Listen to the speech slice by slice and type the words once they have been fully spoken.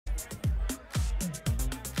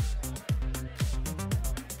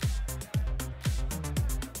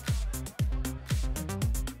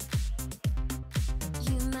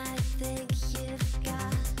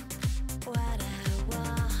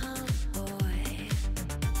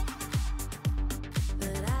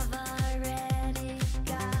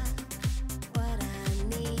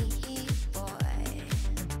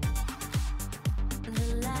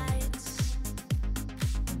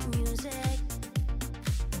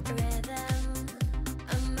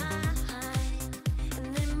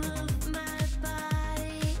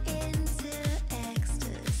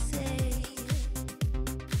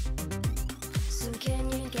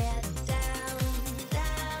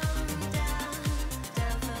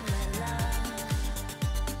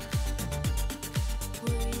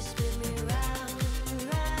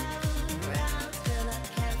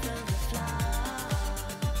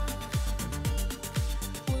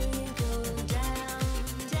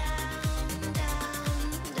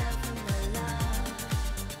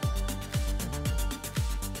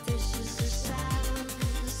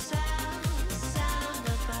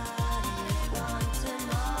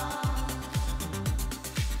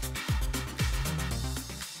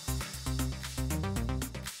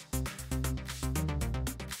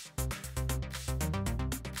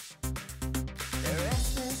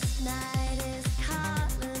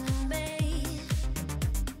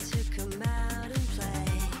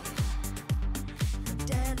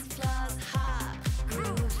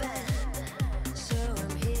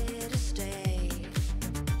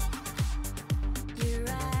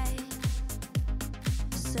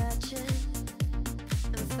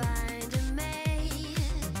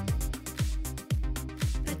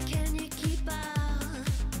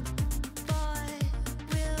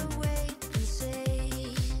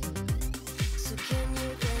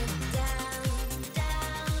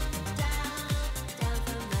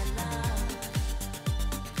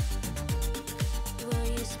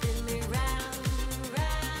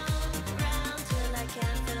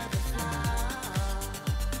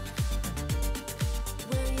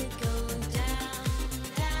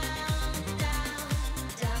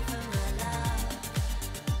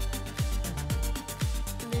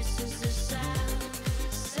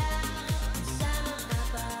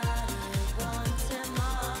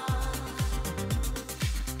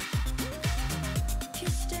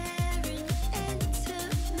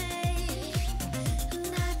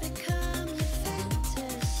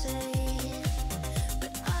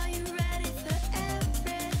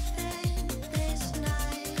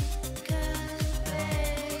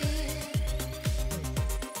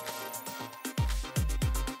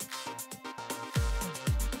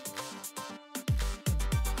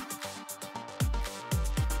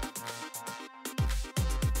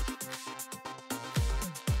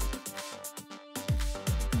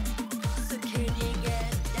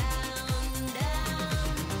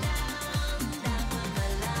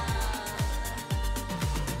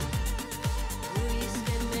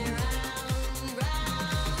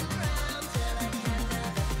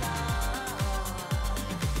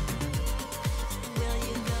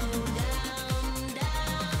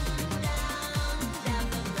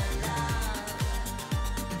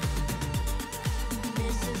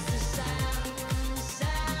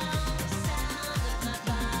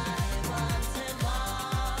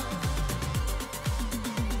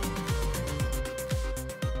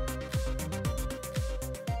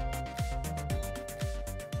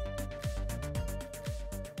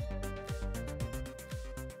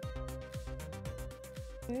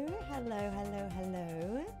Hello, hello,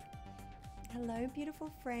 hello. Hello, beautiful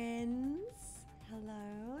friends.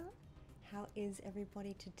 Hello. How is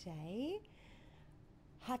everybody today?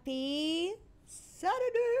 Happy Saturday!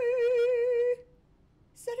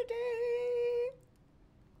 Saturday!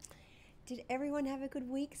 Did everyone have a good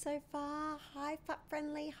week so far? Hi, Fat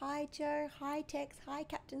Friendly. Hi, Joe. Hi, Tex. Hi,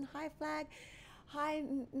 Captain. Hi, Flag. Hi,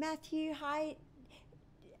 Matthew. Hi,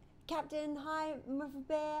 Captain. Hi, Mother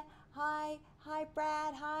Bear. Hi,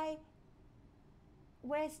 Brad. Hi,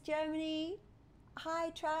 West Germany.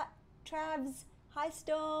 Hi, Travs. Hi,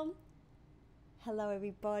 Storm. Hello,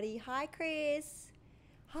 everybody. Hi, Chris.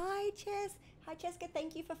 Hi, Chess. Hi, Cheska.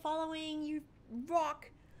 Thank you for following. You rock.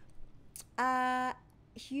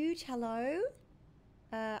 Huge hello.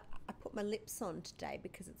 I put my lips on today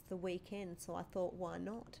because it's the weekend, so I thought, why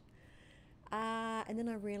not? And then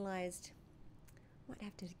I realized I might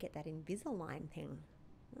have to get that Invisalign thing.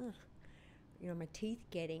 Ugh. You know, my teeth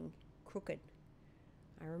getting crooked.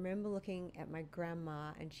 I remember looking at my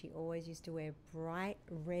grandma, and she always used to wear bright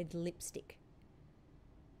red lipstick.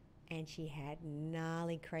 And she had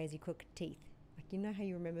gnarly, crazy crooked teeth. Like, you know how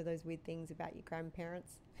you remember those weird things about your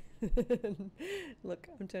grandparents? Look,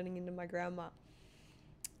 I'm turning into my grandma.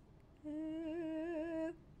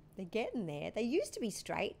 They're getting there. They used to be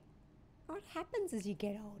straight. What happens as you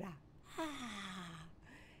get older?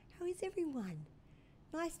 How is everyone?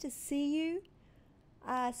 Nice to see you.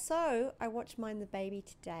 So I watched Mind the Baby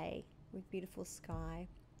today with beautiful Sky.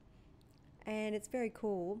 And it's very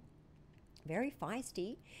cool. Very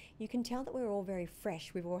feisty. You can tell that we're all very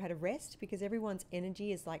fresh. We've all had a rest because everyone's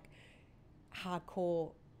energy is like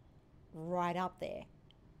hardcore right up there.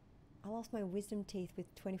 I lost my wisdom teeth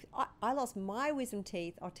with 20... I lost my wisdom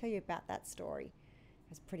teeth. I'll tell you about that story. It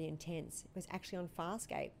was pretty intense. It was actually on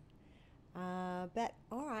Farscape. But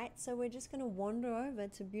all right, so we're just going to wander over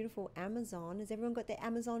to beautiful Amazon. Has everyone got their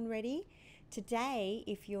Amazon ready? Today,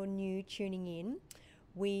 if you're new tuning in,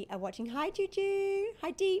 we are watching... Hi, Juju.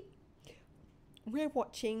 Hi, Deep. We're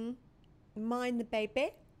watching Mind the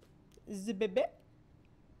Baby. The baby.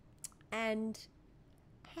 And...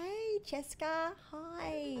 Hey, Cheska.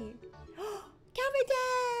 Hi.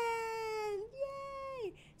 Kelvington!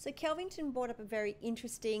 Yay! So Kelvington brought up a very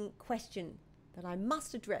interesting question that I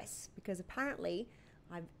must address because apparently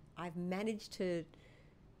I've managed to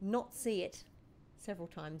not see it several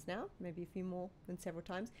times now, maybe a few more than several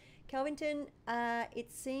times. Kelvington,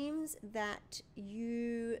 it seems that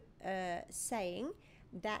you saying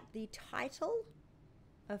that the title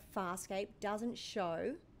of Farscape doesn't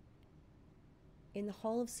show in the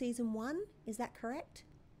whole of season 1. Is that correct?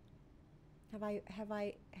 Have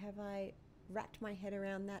I wrapped my head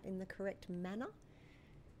around that in the correct manner?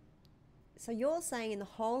 So you're saying in the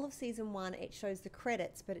whole of season 1 it shows the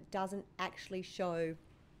credits, but it doesn't actually show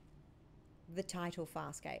the title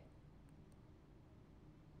Farscape.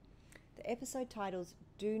 The episode titles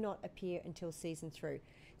do not appear until season 3.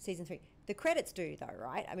 The credits do though,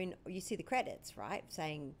 right? I mean, you see the credits, right?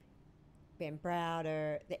 Saying Ben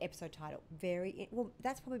Browder, the episode title. Well,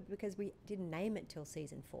 that's probably because we didn't name it till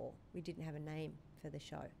season 4. We didn't have a name for the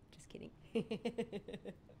show. Just kidding.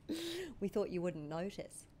 We thought you wouldn't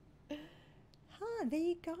notice. There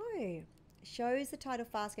you go. Shows the title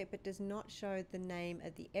Farscape but does not show the name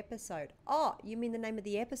of the episode. Oh, you mean the name of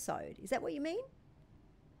the episode? Is that what you mean?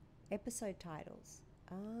 Episode titles.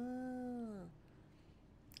 Ah.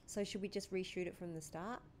 So should we just reshoot it from the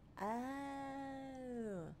start?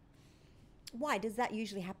 Oh. Why? Does that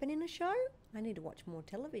usually happen in a show? I need to watch more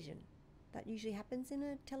television. That usually happens in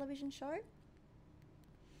a television show?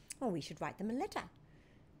 Oh, we should write them a letter.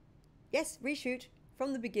 Yes, reshoot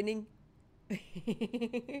from the beginning.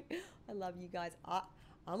 I love you guys. I'm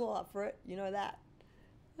all up for it. You know that.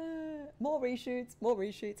 More reshoots.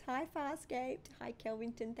 Hi, Farscape. Hi,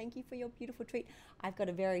 Kelvington. Thank you for your beautiful treat. I've got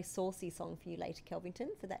a very saucy song for you later, Kelvington,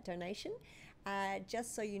 for that donation.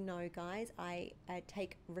 Just so you know, guys, I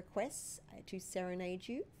take requests to serenade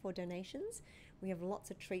you for donations. We have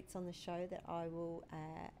lots of treats on the show that I will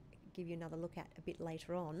give you another look at a bit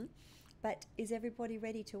later on. But is everybody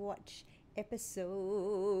ready to watch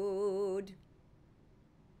episode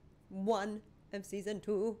 1 of season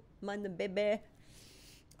 2, Mind the Baby?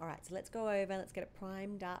 All right, so let's go over, let's get it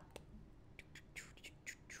primed up.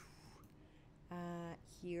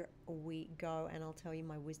 Here we go, and I'll tell you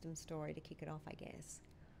my wisdom story to kick it off, I guess.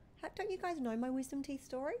 Don't you guys know my wisdom teeth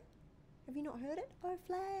story? Have you not heard it? Oh,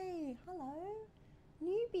 Flay, hello.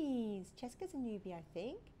 Newbies. Cheska's a newbie, I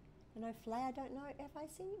think. And oh, Flay, I don't know. Have I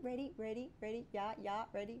seen you? Ready? Yeah,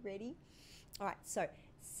 ready. All right, so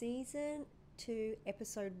season 2,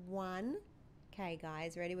 episode 1. Okay,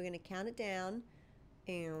 guys, ready? We're going to count it down.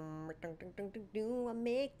 I'm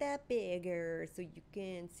make that bigger so you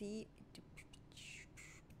can see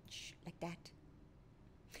like that.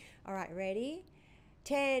 All right, ready?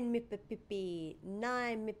 10 Mippipipi,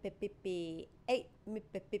 9 Mippipipi, 8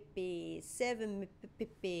 Mippipipi, 7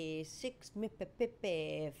 Mippipipi, 6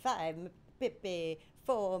 Mippipipi, 5 Mippipipi,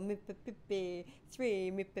 4 Mippipipi,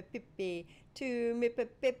 3 Mippipipi, 2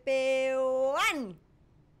 Mippipipi, 1!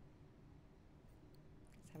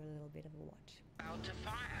 Let's have a little bit of a watch. Out to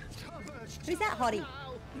fire. Who's that hottie?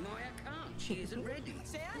 Moya can't. She isn't ready.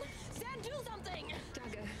 Zan, do something!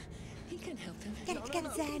 Dagger, he can help them. Get it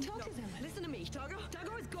together, Zan. Talk to them. Listen to me, Dagger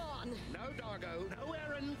is gone. No Dargo, no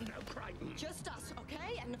Aaron, no Crichton. Just us,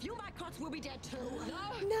 okay? And a few Mycots will be dead too.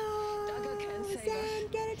 No, Dagger can save Zan,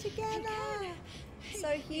 us. get it together. So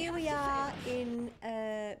here we are in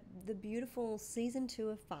the beautiful season 2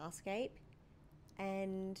 of Farscape,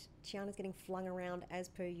 and Tiana's getting flung around as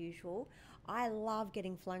per usual. I love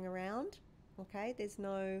getting flung around. Okay, there's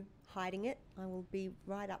no hiding it. I will be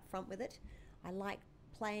right up front with it. I like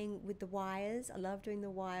playing with the wires. I love doing the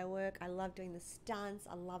wire work. I love doing the stunts.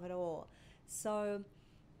 I love it all. So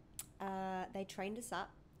they trained us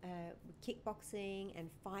up with kickboxing and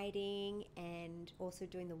fighting and also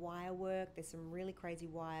doing the wire work. There's some really crazy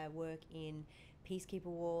wire work in Peacekeeper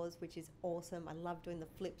Wars, which is awesome. I love doing the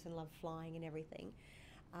flips and love flying and everything.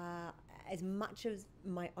 As much as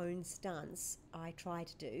my own stunts I try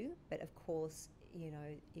to do, but of course, you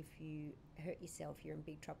know, if you hurt yourself, you're in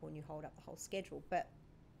big trouble and you hold up the whole schedule. But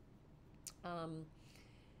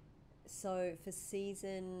so for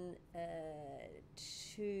season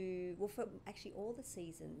 2, well, for actually all the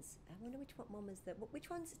seasons, I wonder which one was that. Which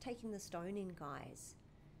one's taking the stone in, guys?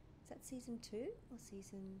 Is that season 2 or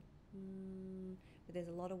season? But there's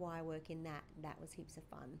a lot of wire work in that. That was heaps of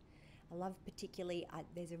fun. I love particularly,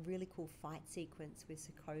 there's a really cool fight sequence with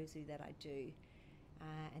Sokozu that I do.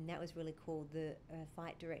 And that was really cool. The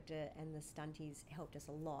fight director and the stunties helped us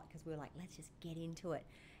a lot because we were like, let's just get into it.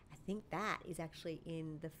 I think that is actually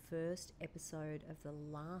in the first episode of the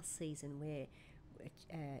last season where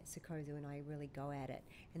Sokozu and I really go at it.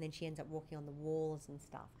 And then she ends up walking on the walls and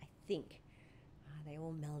stuff. I think they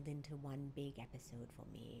all meld into one big episode for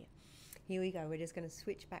me. Here we go. We're just going to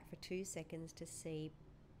switch back for 2 seconds to see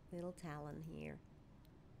little Talon here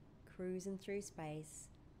cruising through space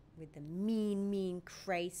with the mean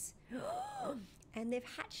Crace. And they've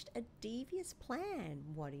hatched a devious plan.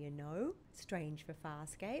 What do you know? Strange for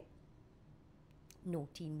Farscape.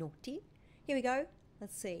 Naughty, naughty. Here we go.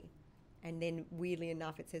 Let's see. And then weirdly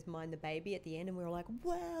enough it says mind the baby at the end and we're like,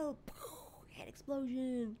 whoa, head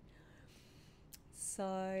explosion.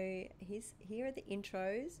 So here are the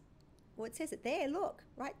intros. Well, it says it there, look,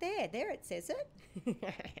 right there. There it says it.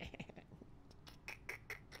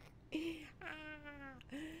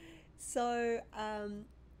 So,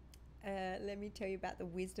 let me tell you about the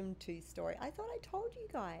Wisdom Tooth story. I thought I told you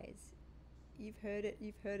guys. You've heard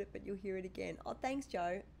it, but you'll hear it again. Oh, thanks,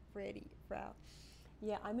 Joe. Freddie, Frau.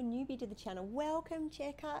 Yeah, I'm a newbie to the channel. Welcome,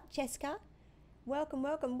 Cheska. Welcome,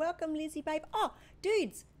 Lizzie, babe. Oh,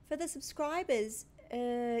 dudes, for the subscribers,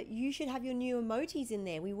 you should have your new emojis in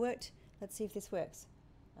there. We worked. Let's see if this works.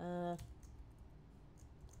 I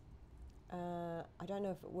don't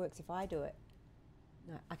know if it works if I do it.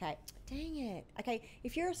 No, okay, dang it. Okay,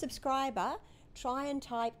 if you're a subscriber, try and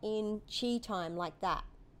type in Chi Time like that,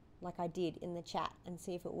 like I did in the chat, and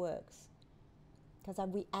see if it works. Because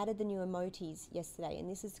we added the new emojis yesterday, and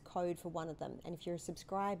this is the code for one of them. And if you're a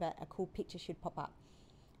subscriber, a cool picture should pop up.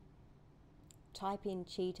 Type in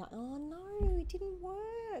Chi Time. Oh no, it didn't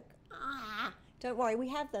work. Don't worry, we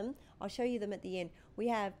have them. I'll show you them at the end. We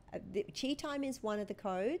have Chi Time is one of the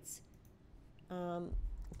codes.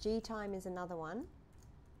 G Time is another one.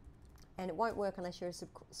 And it won't work unless you're a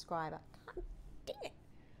subscriber. God dang it.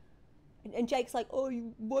 And Jake's like, oh,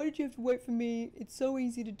 why did you have to wait for me? It's so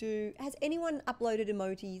easy to do. Has anyone uploaded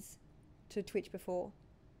emojis to Twitch before?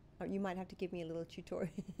 Oh, you might have to give me a little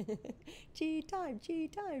tutorial. Chi time.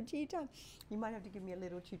 You might have to give me a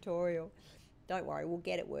little tutorial. Don't worry, we'll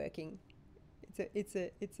get it working. It's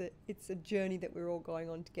a journey that we're all going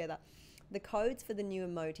on together. The codes for the new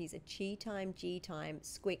emojis are Chi Time, G Time,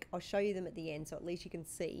 Squick. I'll show you them at the end, so at least you can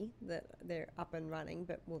see that they're up and running.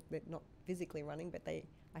 But well, they're not physically running, but I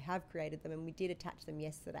have created them, and we did attach them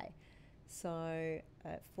yesterday. So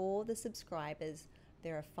for the subscribers,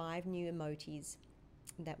 there are 5 new emojis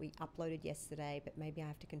that we uploaded yesterday, but maybe I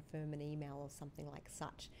have to confirm an email or something like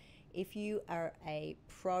such. If you are a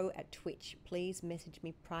pro at Twitch, please message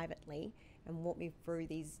me privately and walk me through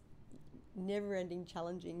these never-ending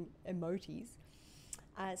challenging emojis.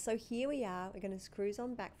 So here we are. We're going to cruise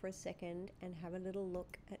on back for a second and have a little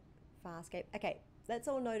look at Farscape. Okay, let's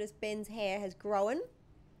all notice Ben's hair has grown.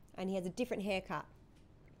 And he has a different haircut.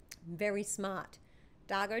 Very smart.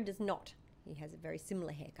 Dargo does not. He has a very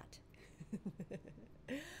similar haircut.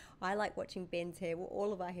 I like watching Ben's hair, well,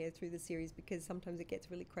 all of our hair through the series, because sometimes it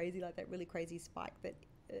gets really crazy, like that really crazy spike that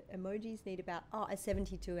emojis need about, a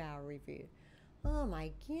 72-hour review. Oh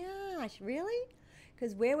my gosh, really?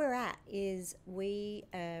 Because where we're at is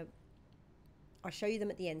I'll show you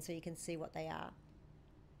them at the end so you can see what they are.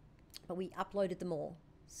 But we uploaded them all.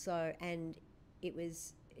 So, and it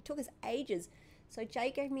took us ages. So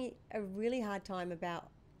Jay gave me a really hard time about,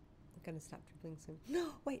 I'm going to start dribbling soon. No,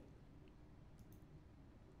 wait.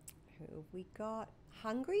 Who have we got?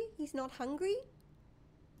 Hungry? He's not hungry?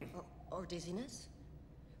 Or dizziness?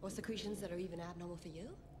 Or secretions that are even abnormal for you?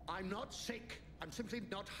 I'm not sick. I'm simply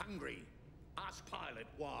not hungry. Ask Pilot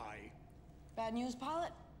why. Bad news,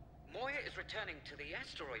 pilot? Moya is returning to the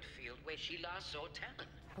asteroid field where she last saw Talon.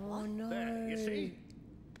 Oh no. There, you see?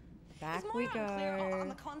 Back Is we Moira unclear on go.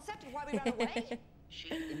 the concept of why we ran away? She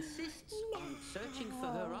insists on searching for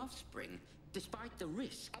her offspring, despite the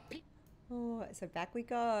risk. Oh, so back we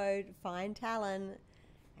go. Find Talon,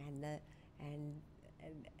 and the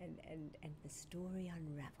story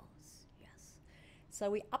unravels. Yes. So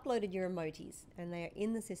we uploaded your emojis, and they are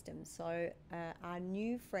in the system. So our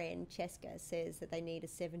new friend Cheska says that they need a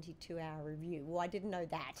 72-hour review. Well, I didn't know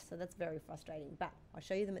that, so that's very frustrating. But I'll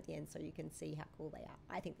show you them at the end so you can see how cool they are.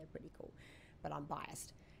 I think they're pretty cool, but I'm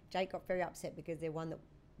biased. Jake got very upset because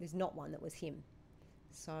there's not one that was him.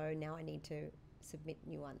 So now I need to submit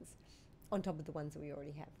new ones on top of the ones that we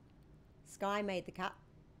already have. Sky made the cut,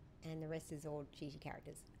 and the rest is all cheesy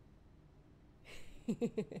characters.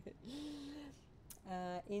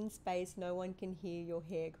 In space, no one can hear your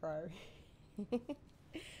hair grow.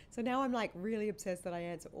 So now I'm like really obsessed that I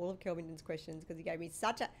answer all of Kelvington's questions because he gave me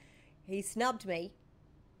he snubbed me,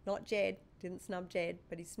 not Jed, didn't snub Jed,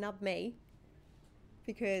 but he snubbed me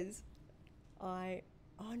because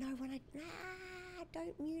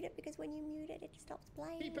don't mute it because when you mute it, it stops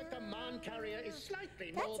playing. Keep it, the man carrier is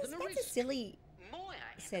slightly more than a That's a risk. silly Moya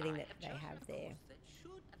setting and I that have they chosen have a there. course that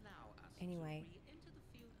should allow us Anyway, to re-enter the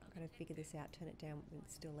field I've got to figure this out, turn it down and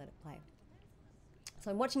still let it play.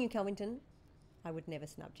 So I'm watching you, Kelvington. I would never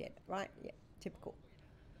snub Jed, right? Yeah, typical.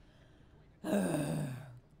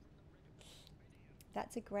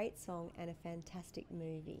 That's a great song and a fantastic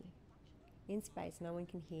movie. In space, no one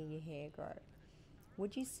can hear your hair grow.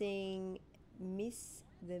 Would you sing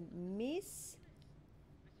the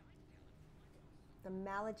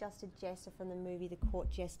maladjusted jester from the movie The Court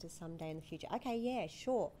Jester someday in the future? Okay, yeah,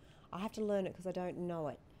 sure. I have to learn it because I don't know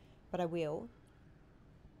it, but I will.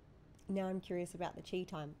 Now I'm curious about the chi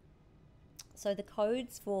time. So the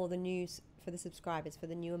codes for the subscribers for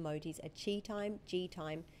the new emojis are chi time, G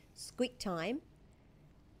time, squick time,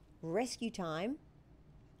 rescue time.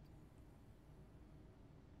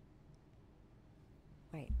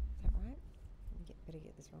 Wait, is that right? Better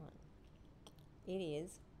get this right. It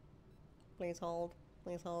is. Please hold.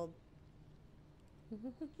 Please hold.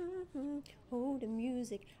 Hold the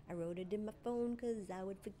music. I wrote it in my phone because I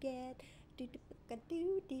would forget.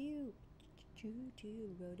 Do-do-do-do-do.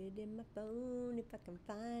 Wrote it in my phone if I can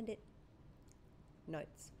find it.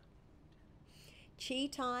 Notes. Chi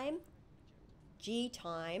time, G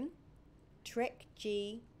time, Trek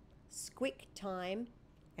G, Squick time,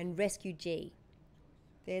 and Rescue G.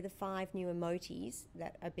 They're the 5 new emojis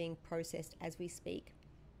that are being processed as we speak.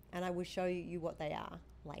 And I will show you what they are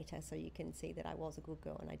later so you can see that I was a good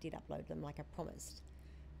girl and I did upload them like I promised.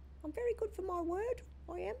 I'm very good for my word.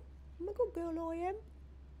 I am. I'm a good girl, I am.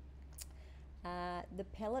 The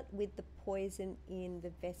pellet with the poison in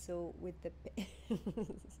the vessel with the...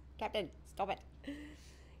 Captain, stop it.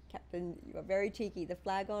 Captain, you are very cheeky. The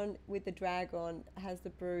flagon with the dragon has the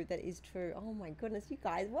brew that is true. Oh my goodness, you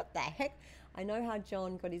guys, what the heck? I know how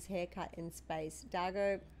John got his hair cut in space.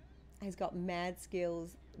 Dargo has got mad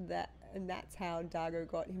skills, and that's how Dargo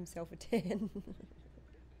got himself a tan.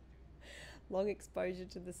 Long exposure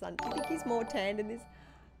to the sun. Do you think he's more tanned in this?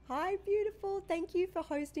 Hi, beautiful. Thank you for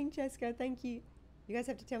hosting, Cheska. Thank you. You guys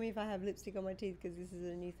have to tell me if I have lipstick on my teeth because this is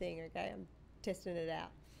a new thing, okay? I'm testing it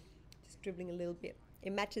out. Just dribbling a little bit.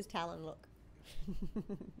 It matches Talon, look.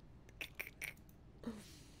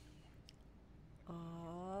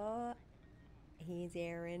 Oh, here's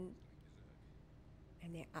Aaron.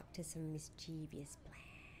 And they're up to some mischievous plan.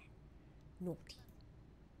 Naughty.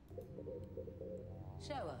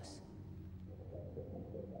 Show us.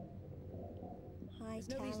 Hi, There's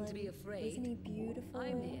no Talon. reason to be afraid. Isn't he beautiful?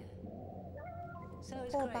 I'm here. So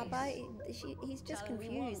is Poor Grace. Baba. He's just Talon, we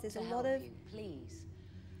confused. want There's to a lot help of... you, please.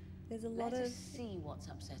 There's a Let lot of... us see what's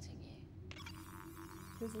upsetting you.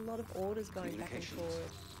 There's a lot of orders going back and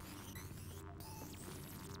forward.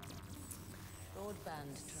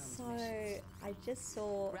 Band So transmissions. I just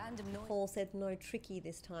saw Random noise. Paul said no tricky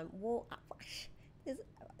this time. Well,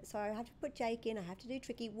 so I have to put Jake in. I have to do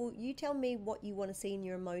tricky. Well, you tell me what you want to see in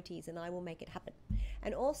your emojis, and I will make it happen.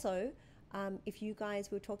 And also, if you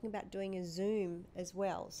guys were talking about doing a Zoom as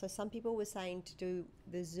well. So some people were saying to do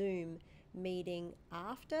the Zoom meeting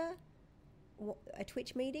after a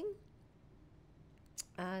Twitch meeting.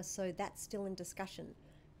 So that's still in discussion.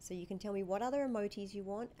 So you can tell me what other emojis you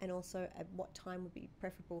want, and also at what time would be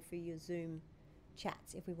preferable for your Zoom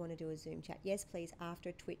chats if we want to do a Zoom chat. Yes, please, after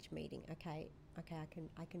a Twitch meeting. Okay,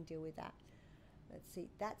 I can deal with that. Let's see,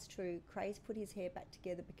 that's true. Craze put his hair back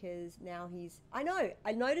together because now he's. I know.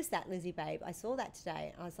 I noticed that, Lizzie babe. I saw that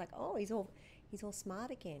today. I was like, oh, he's all smart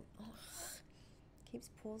again. Oh, keeps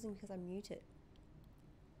pausing because I mute it.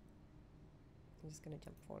 I'm just going to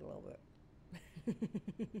jump forward a little bit.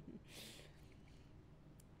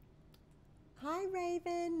 Hi,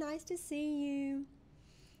 Raven. Nice to see you.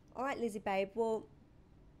 All right, Lizzie babe. Well,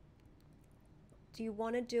 do you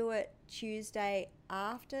want to do it Tuesday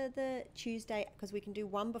after the Tuesday? Because we can do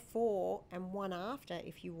one before and one after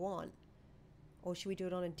if you want. Or should we do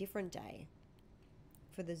it on a different day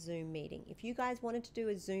for the Zoom meeting? If you guys wanted to do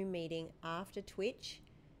a Zoom meeting after Twitch,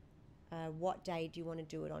 what day do you want to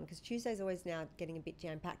do it on? Because Tuesday's always now getting a bit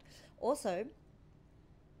jam-packed. Also,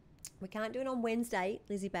 we can't do it on Wednesday,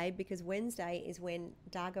 Lizzie babe, because Wednesday is when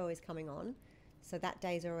Dargo is coming on. So that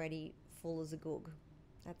day's already full as a goog.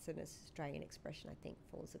 That's an Australian expression, I think,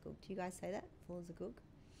 full as a goog. Do you guys say that? Full as a goog?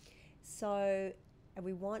 So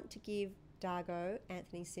we want to give Dargo,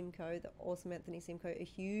 Anthony Simcoe, the awesome Anthony Simcoe, a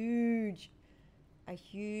huge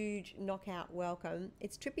knockout welcome.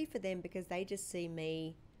 It's trippy for them because they just see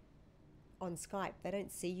me on Skype. They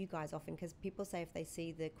don't see you guys often because people say if they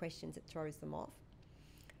see the questions, it throws them off.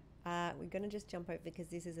 We're going to just jump over because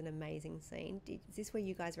this is an amazing scene. Is this where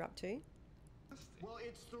you guys are up to? Well,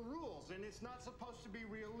 it's the rules, and it's not supposed to be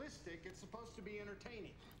realistic. It's supposed to be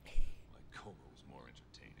entertaining. Like Cobra was more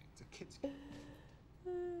entertaining. It's a kid's game.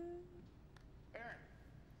 Aaron,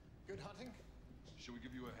 good hunting? Should we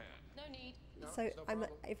give you a hand? No need. No, So it's no problem.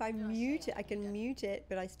 if I mute it, I can mute it,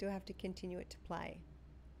 but I still have to continue it to play.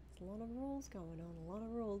 There's a lot of rules going on, a lot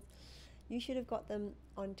of rules. You should have got them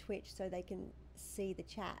on Twitch so they can see the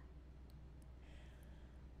chat.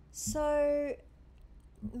 So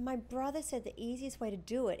my brother said the easiest way to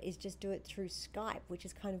do it is just do it through Skype, which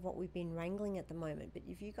is kind of what we've been wrangling at the moment. But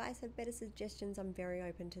if you guys have better suggestions, I'm very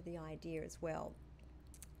open to the idea as well.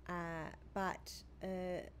 But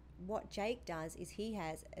what Jake does is he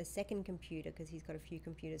has a second computer because he's got a few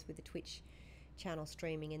computers with the Twitch channel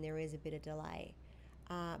streaming, and there is a bit of delay.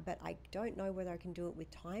 But I don't know whether I can do it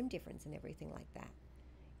with time difference and everything like that.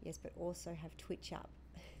 Yes, but also have Twitch up.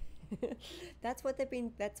 That's what they've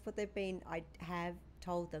been. I have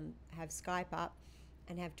told them have Skype up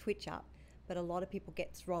and have Twitch up, but a lot of people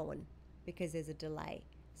get thrown because there's a delay,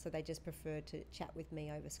 so they just prefer to chat with me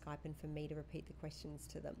over Skype and for me to repeat the questions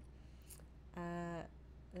to them.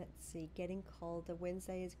 Let's see, getting colder.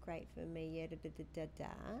 Wednesday is great for me. Yeah, da da da da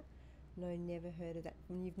da. No, never heard of that.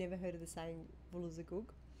 You've never heard of the saying full as a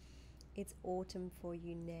goog? It's autumn for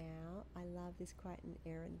you now. I love this Crichton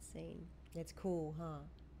Aaron scene. It's cool, huh?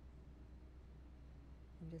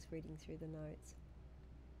 I'm just reading through the notes.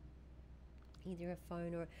 Either a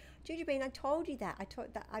phone or Juju Bean. I told you that.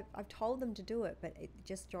 I've told them to do it, but it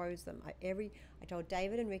just throws them. I told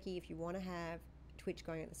David and Ricky if you want to have Twitch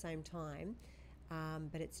going at the same time,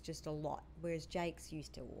 but it's just a lot. Whereas Jake's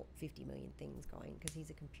used to 50 million things going because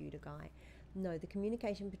he's a computer guy. No, the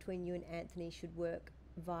communication between you and Anthony should work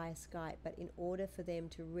via Skype, but in order for them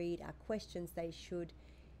to read our questions, they should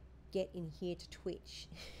get in here to Twitch.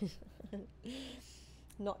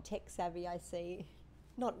 Not tech savvy, I see.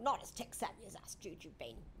 Not as tech savvy as us, Juju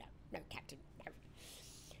Bean. No, Captain, no.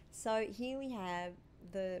 So here we have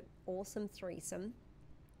the awesome threesome.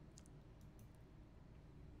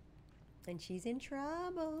 And she's in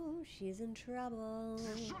trouble. She's in trouble.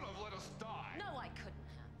 You should have let us die. No, I couldn't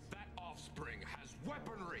have. That offspring has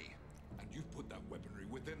weaponry. And you've put that weaponry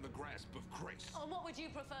within the grasp of Chris. Oh, what would you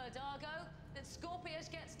prefer, Dargo? That Scorpius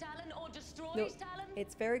gets Talon or destroys Look, Talon?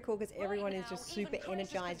 it's very cool because everyone is now, just even super Chris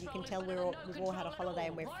is energized. You can tell controlling we've all had a control at holiday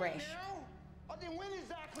and all. we're fresh. Then when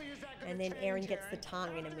exactly is that gonna And then change, Aaron gets the Aaron?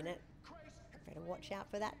 tongue in a minute. Better watch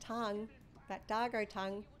out for that tongue. That Dargo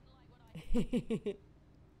tongue.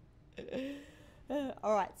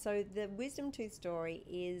 All right, so the Wisdom Tooth story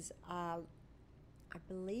is, I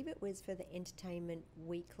believe it was for the Entertainment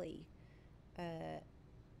Weekly.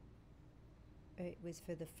 It was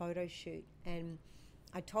for the photo shoot, and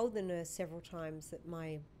I told the nurse several times that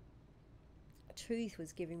my tooth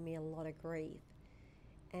was giving me a lot of grief,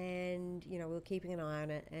 and you know, we were keeping an eye on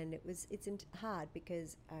it, and it's hard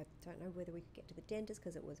because I don't know whether we could get to the dentist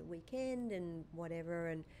because it was a weekend and whatever,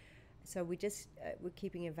 and so we just were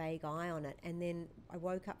keeping a vague eye on it. And then I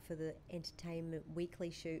woke up for the Entertainment Weekly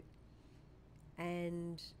shoot,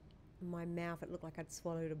 and my mouth, it looked like I'd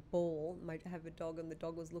swallowed a ball. I have a dog, and the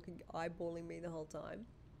dog was eyeballing me the whole time.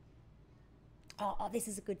 Oh, this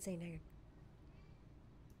is a good scene. Hang on.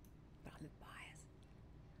 But I'm biased.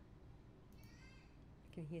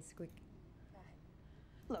 I can hear squeak.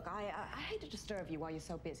 Look, I hate to disturb you while you're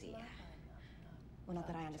so busy. Well, not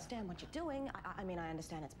that I understand what you're doing. I mean, I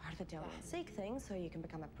understand it's part of the Delvian Sikh thing, so you can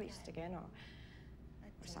become a priest again or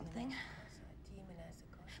something.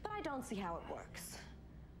 But I don't see how it works.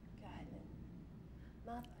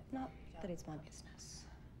 Not that it's my business.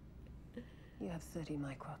 You have 30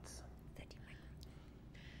 microts. 30 microns.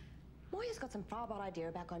 Moya's got some far-out idea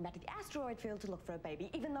about going back to the asteroid field to look for a baby,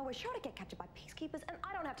 even though we're sure to get captured by peacekeepers, and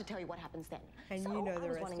I don't have to tell you what happens then. And so you know the I was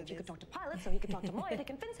rest wondering of if you could this. talk to Pilot so he could talk to Moya to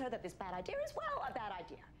convince her that this bad idea is, well, a bad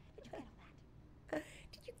idea.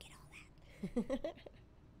 Did you get all that? Did you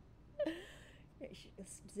get all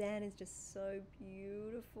that? Zan is just so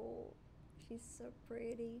beautiful. She's so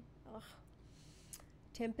pretty. Oh.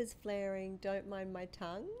 Tempers flaring, don't mind my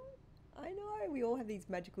tongue. I know, we all have these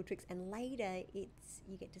magical tricks. And later,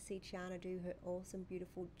 you get to see Chiana do her awesome,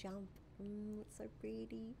 beautiful jump. It's so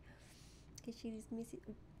pretty. Because she just misses...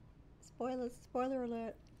 Spoiler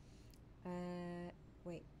alert.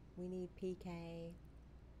 Wait, we need PK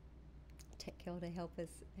Tech Girl to help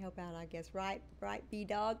out, I guess. Right,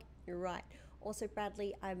 B-Dog? You're right. Also,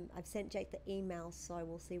 Bradley, I've sent Jake the email, so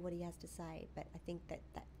we'll see what he has to say. But I think that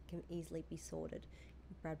can easily be sorted.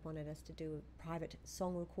 Brad wanted us to do a private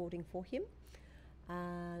song recording for him.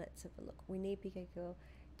 Let's have a look. We need PK Girl.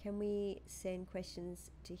 Can we send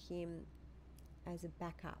questions to him as a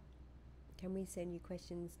backup? Can we send you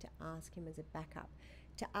questions to ask him as a backup?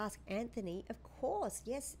 To ask Anthony, of course.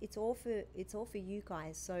 Yes, it's all for you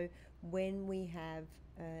guys. So when we have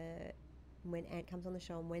when Ant comes on the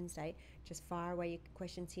show on Wednesday, just fire away your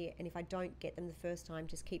questions here. And if I don't get them the first time,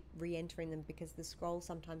 just keep re-entering them because the scroll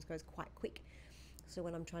sometimes goes quite quick. So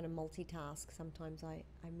when I'm trying to multitask, sometimes I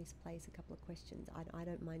misplace a couple of questions. I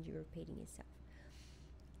don't mind you repeating yourself.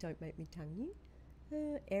 Don't make me tongue you.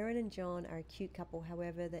 Erin and John are a cute couple.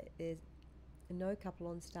 However, there's no couple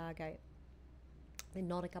on Stargate. They're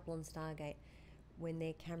not a couple on Stargate when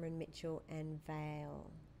they're Cameron Mitchell and Vale.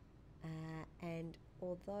 And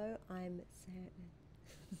although I'm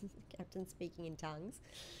Captain speaking in tongues,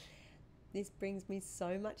 this brings me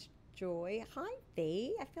so much joy. Hi,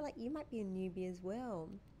 V. I feel like you might be a newbie as well.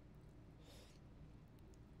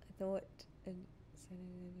 I thought that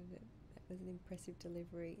was an impressive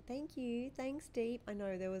delivery. Thank you. Thanks, Deep. I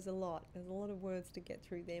know there was a lot. There's a lot of words to get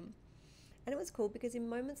through them. And it was cool because in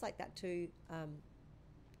moments like that too,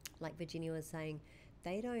 like Virginia was saying,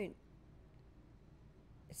 they don't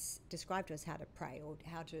describe to us how to pray or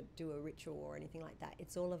how to do a ritual or anything like that.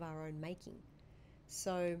 It's all of our own making.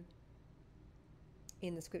 So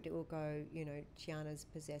in the script it will go, you know, Chiana's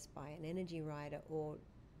possessed by an energy rider, or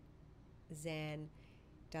Zan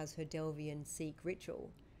does her Delvian Sikh ritual,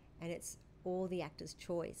 and it's all the actor's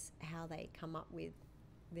choice how they come up with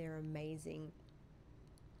their amazing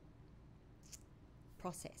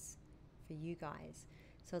process for you guys.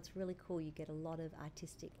 So it's really cool. You get a lot of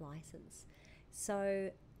artistic license. So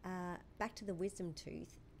back to the wisdom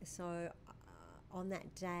tooth. So on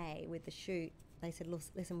that day with the shoot, they said,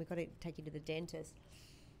 listen, we've got to take you to the dentist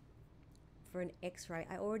for an x-ray.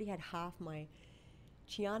 I already had half my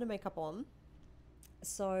Chiana makeup on,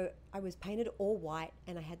 so I was painted all white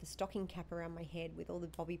and I had the stocking cap around my head with all the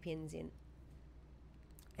bobby pins in,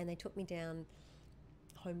 and they took me down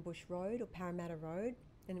Homebush Road or Parramatta Road,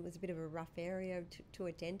 and it was a bit of a rough area to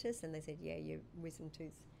a dentist, and they said, yeah, your wisdom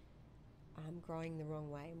tooth's growing the wrong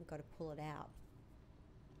way and we've got to pull it out.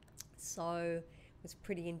 So it was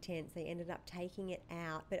pretty intense. They ended up taking it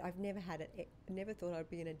out, but I've never had it. I never thought I'd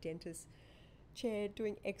be in a dentist chair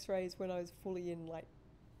doing x-rays when I was fully in like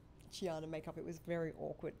Chiana makeup. It was very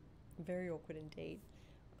awkward indeed.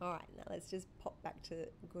 All right, now let's just pop back to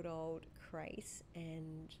good old Crace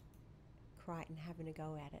and Crichton having a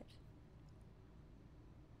go at it.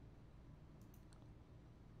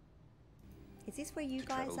 Is this where you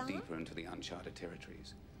guys travel are? deeper into the uncharted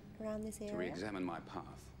territories, Around this area? to re-examine my path.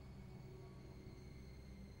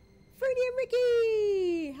 Fruity and Ricky!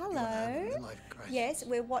 You wanna have a Hello. midlife crisis? Yes,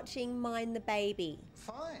 we're watching Mind the Baby.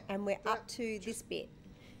 Fine. And we're Yeah, up to this bit.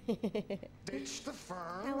 Ditch the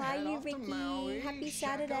firm. How are head you, off to Ricky? Maui, Happy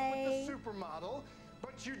shack Saturday. up with the supermodel,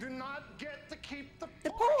 but you do not get to keep the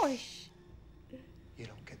The Porsche. Porsche! You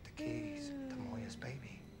don't get the keys to Moya's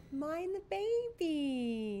baby. Mind the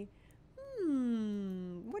Baby.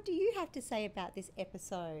 What do you have to say about this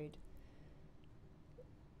episode?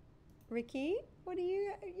 Ricky, what do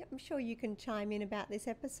you... I'm sure you can chime in about this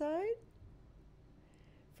episode.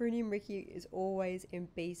 Fruity and Ricky is always in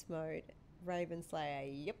beast mode. Raven Slayer,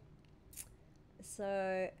 yep.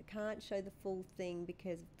 So, can't show the full thing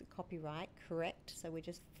because of the copyright, correct? So we're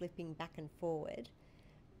just flipping back and forward.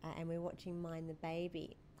 And we're watching Mind the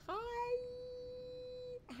Baby. Hi!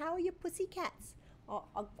 How are your pussycats?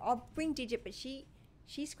 I'll bring Digit, but she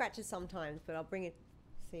scratches sometimes, but I'll bring it,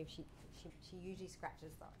 see if she usually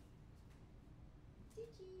scratches though.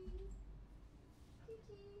 Digi!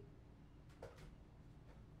 Digi!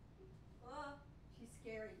 Oh, she's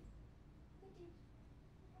scary.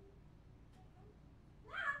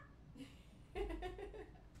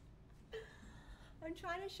 I'm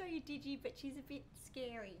trying to show you Digi, but she's a bit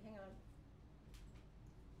scary. Hang on.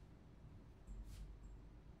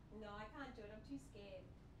 No, I can't do it. I'm too scared.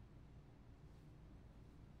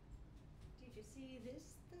 Did you see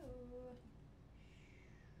this though?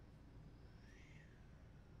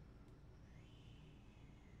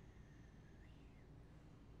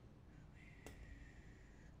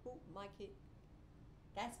 Oh, my kid.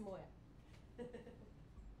 That's Moya.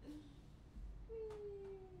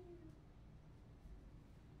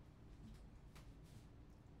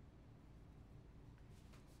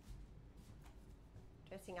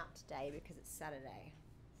 Dressing up today because it's Saturday.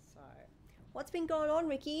 So, what's been going on,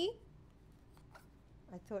 Ricky?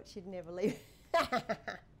 I thought she'd never leave.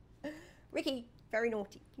 Ricky, very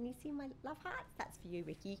naughty. Can you see my love hearts? That's for you,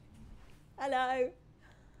 Ricky. Hello.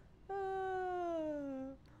 Oh,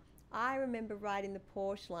 I remember riding the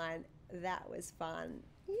Porsche line. That was fun.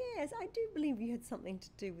 Yes, I do believe you had something to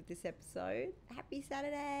do with this episode. Happy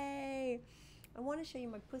Saturday. I want to show you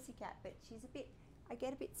my pussycat, but she's a bit... I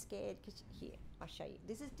get a bit scared because... Here, I'll show you.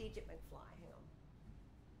 This is Digit McFly. Hang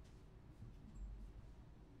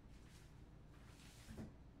on.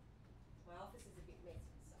 My office is a bit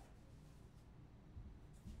messy, so...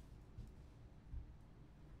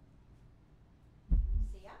 Can you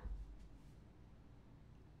see her?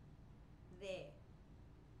 There.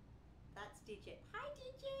 That's Digit. Hi,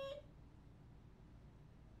 Digit!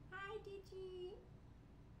 Hi, Digi!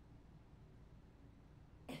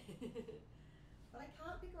 But I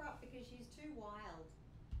can't pick her up because she's too wild.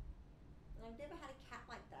 And I've never had a cat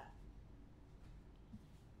like that.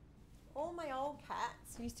 All my old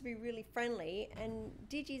cats used to be really friendly, and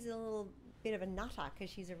Digi's a little bit of a nutter because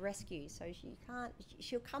she's a rescue, so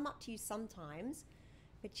she'll come up to you sometimes,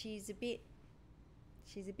 but she's a bit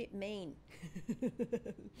mean.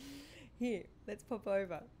 Here, let's pop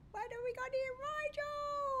over. What do we got here?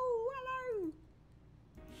 Rigel! Hello!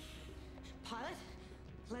 Pilot,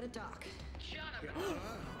 let it dock.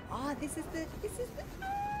 Oh, this is the...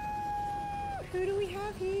 Oh, who do we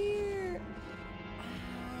have here?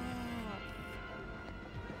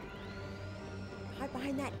 Hide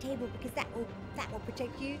behind that table because that will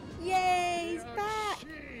protect you. Yay, he's back!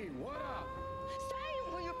 What up?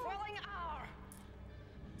 Stay where you're falling are.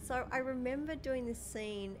 So I remember doing this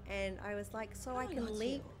scene and I was like, so I can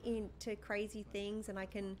leap into crazy things and I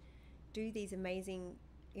can do these amazing,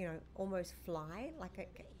 you know, almost fly.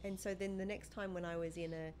 And so then the next time when I was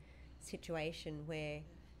in a situation where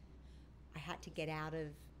I had to get out of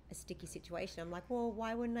a sticky situation, I'm like, well,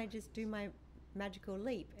 why wouldn't I just do my magical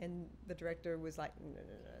leap? And the director was like, no,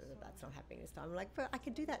 that's not happening this time. I'm like, but I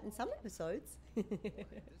could do that in some episodes.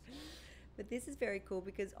 But this is very cool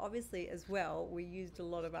because obviously as well, we used a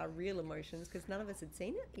lot of our real emotions because none of us had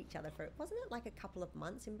seen each other for, wasn't it like a couple of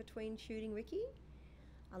months in between shooting Ricky?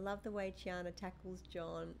 I love the way Chiana tackles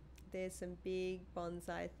John. There's some big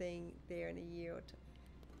bonsai thing there in a year or two.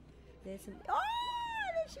 There's some... Oh,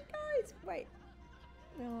 there she goes. Wait.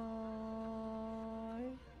 Oh.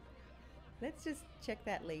 Let's just check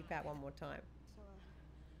that leap out one more time.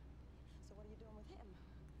 So what are you doing with him?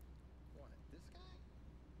 What, this guy?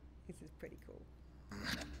 This is pretty cool.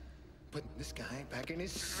 Putting this guy back in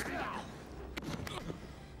his...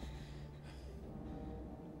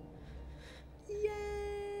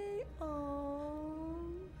 Yay! Oh.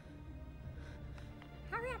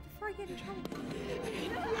 Hurry up before I get in trouble. Yay!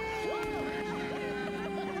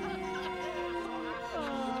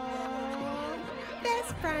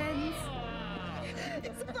 Best friends.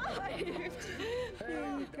 It's survived.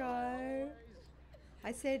 There you go.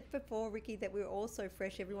 I said before, Ricky, that we were all so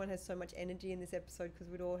fresh. Everyone has so much energy in this episode because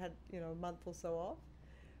we'd all had, you know, a month or so off.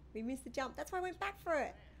 We missed the jump. That's why I went back for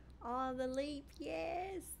it. Oh, the leap.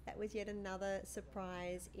 Yes. That was yet another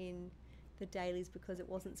surprise in the dailies because it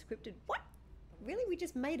wasn't scripted. What? Really? We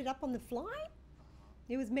just made it up on the fly?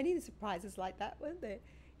 There was many surprises like that, weren't there?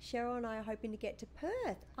 Cheryl and I are hoping to get to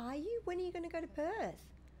Perth. Are you? When are you going to go to Perth?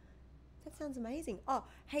 That sounds amazing. Oh,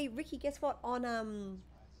 hey, Ricky, guess what? On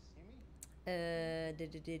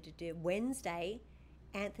Wednesday,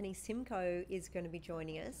 Anthony Simcoe is going to be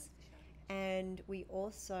joining us. And we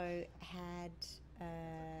also had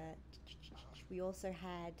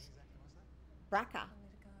Bracker,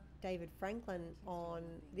 David Franklin, on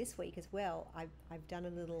this week as well. I've done a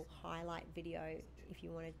little highlight video if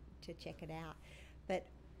you wanted to check it out. But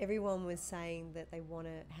everyone was saying that they want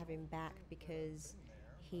to have him back because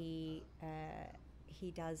he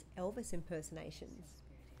does Elvis impersonations,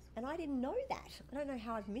 and I didn't know that. I don't know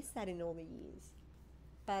how I've missed that in all the years.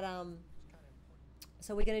 But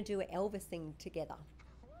so we're going to do an Elvis thing together.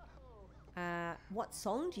 What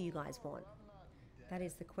song do you guys want? That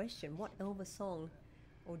is the question. What Elvis song,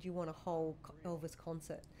 or do you want a whole Elvis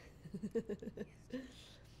concert?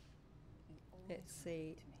 Let's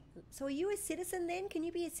see. So are you a citizen then? Can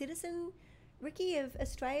you be a citizen, Ricky, of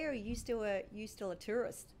Australia, or are you still a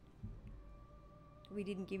tourist? We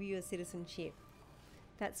didn't give you a citizenship.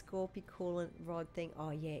 That Scorpy coolant rod thing,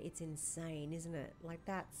 oh yeah, it's insane, isn't it? Like,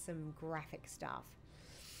 that's some graphic stuff.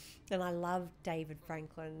 And I love David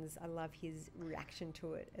Franklin's, I love his reaction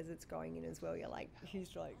to it as it's going in as well. You're like,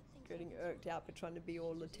 he's like getting irked out but trying to be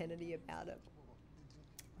all lieutenant-y about it.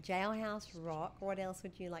 Jailhouse Rock, what else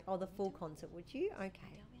would you like? Oh, the full concert, would you?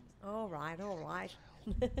 Okay. All right.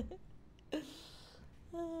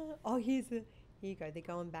 Oh, here you go. They're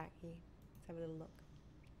going back here. Let's have a little look.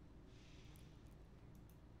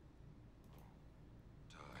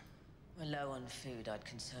 We're low on food. I'd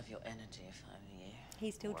conserve your energy if I were you.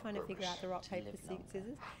 He's still trying to figure out the rock, paper,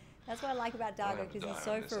 scissors. That's what I like about Dargo, because he's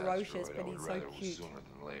so ferocious, but he's so cute. Sooner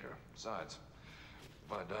than later. Besides,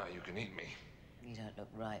 if I die, you can eat me. You don't look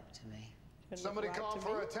ripe to me. Somebody call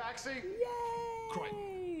for a taxi? Yay!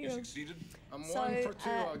 Crichton, you succeeded. I'm 1 for 2.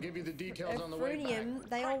 I'll give you the details on the way back.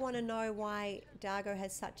 They all want to know why Dargo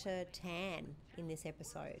has such a tan in this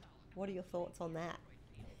episode. What are your thoughts on that?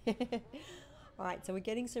 All right, so we're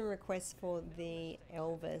getting some requests for the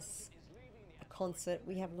Elvis concert.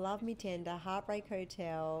 We have Love Me Tender, Heartbreak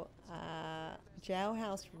Hotel,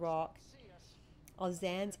 Jailhouse Rock. Oh,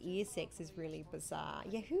 Zan's ear sex is really bizarre.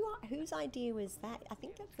 Yeah, whose idea was that? I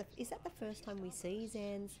think is that the first time we see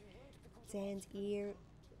Zan's ear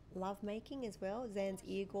lovemaking as well? Zan's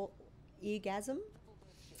eargasm.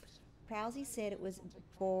 Prowsey said it was a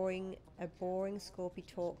boring Scorpy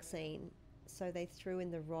talk scene, so they threw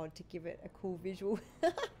in the rod to give it a cool visual.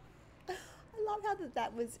 I love how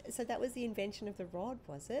that was. So that was the invention of the rod,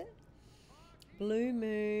 was it? Blue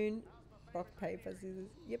Moon. Rock, paper, scissors.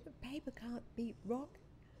 Yeah, but paper can't beat rock.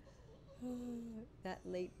 That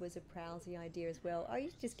leap was a Prowsey idea as well. Oh, he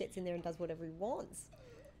just gets in there and does whatever he wants.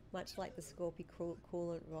 Much like the Scorpy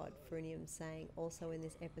coolant rod, Frunium saying also in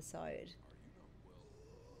this episode.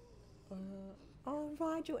 Oh,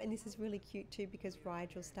 Rigel. And this is really cute too, because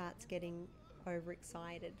Rigel starts getting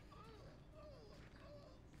overexcited.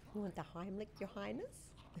 You want the Heimlich, Your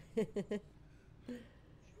Highness?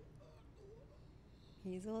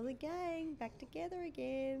 Here's all the gang back together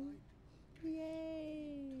again. Yay!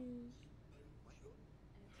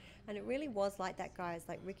 And it really was like that, guys.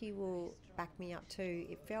 Like, Ricky will back me up too.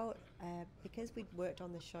 It felt, because we'd worked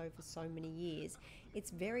on the show for so many years, it's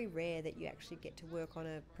very rare that you actually get to work on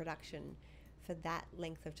a production for that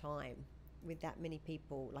length of time with that many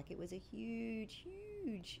people. Like, it was a huge,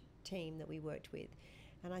 huge team that we worked with.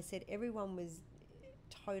 And I said everyone was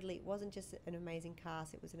totally, it wasn't just an amazing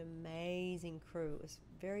cast, it was an amazing crew. It was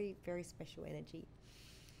very, very special energy.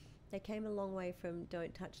 They came a long way from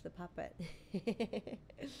Don't Touch the Puppet.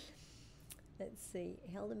 Let's see,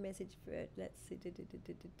 held a message for it. Let's see,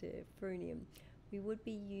 Frunium. We would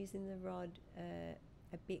be using the rod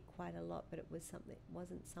a bit, quite a lot, but it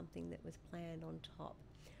wasn't something that was planned on top.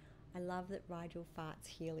 I love that Rigel farts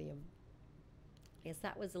helium. Yes,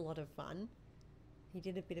 that was a lot of fun. He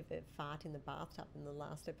did a bit of a fart in the bathtub in the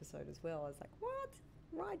last episode as well. I was like, what?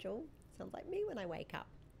 Rigel? Sounds like me when I wake up.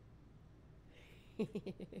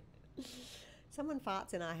 Someone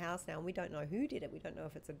farts in our house now and we don't know who did it. We don't know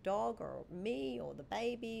if it's a dog or me or the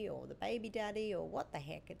baby daddy or what the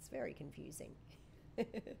heck. It's very confusing.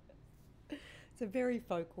 It's a very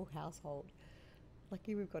focal household.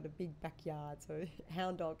 Lucky we've got a big backyard, so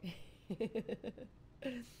hound dog.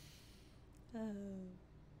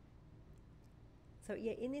 So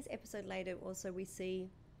yeah, in this episode later also we see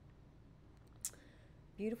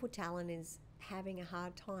beautiful Talon is having a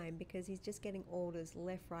hard time because he's just getting orders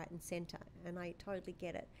left, right and center, and I totally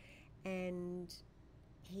get it. And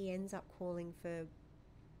he ends up calling for,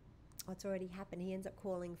 oh, it's already happened, he ends up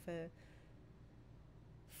calling for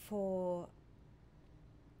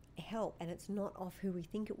help, and it's not off who we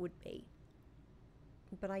think it would be.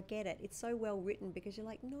 But I get it. It's so well written because you're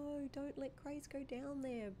like, no, don't let Grace go down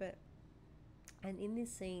there. And in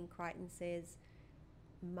this scene, Crichton says,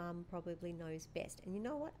 Mum probably knows best. And you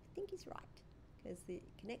know what? I think he's right. Because the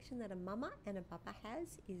connection that a mama and a papa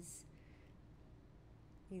has is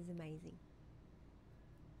amazing.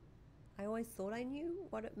 I always thought I knew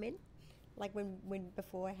what it meant. Like when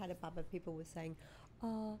before I had a papa, people were saying,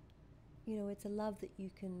 oh, you know, it's a love that you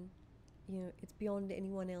can, you know, it's beyond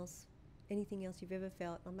anything else you've ever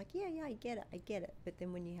felt. I'm like, yeah, I get it. But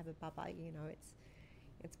then when you have a papa, you know,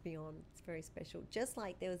 it's beyond, it's very special. Just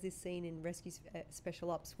like there was this scene in Rescue Special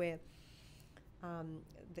Ops where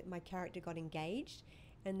my character got engaged,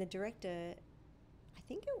 and the director, I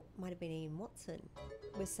think it might have been Ian Watson,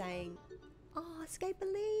 was saying, oh, Escape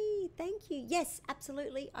Lee, thank you. Yes,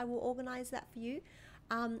 absolutely, I will organise that for you.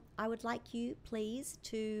 I would like you, please,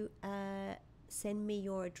 to send me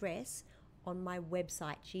your address on my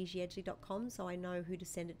website, gigiedgley.com, so I know who to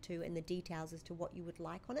send it to and the details as to what you would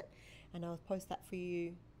like on it. And I'll post that for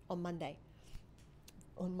you on Monday.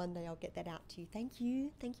 On Monday, I'll get that out to you. Thank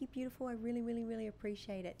you, beautiful. I really, really, really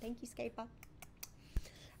appreciate it. Thank you, Scaper.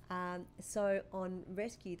 So on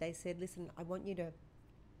Rescue, they said, listen, I want you to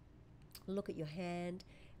look at your hand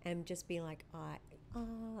and just be like,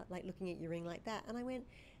 like looking at your ring like that. And I went,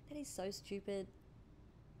 that is so stupid.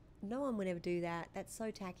 No one would ever do that. That's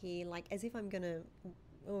so tacky. Like, as if I'm gonna,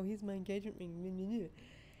 oh, here's my engagement ring.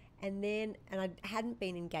 And I hadn't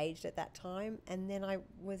been engaged at that time. And then I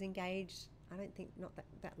was engaged, I don't think not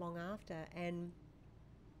that long after. And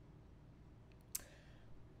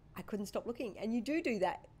I couldn't stop looking. And you do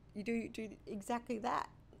that. You do exactly that.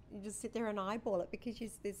 You just sit there and eyeball it because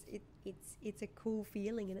it's a cool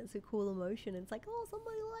feeling and it's a cool emotion. It's like, oh,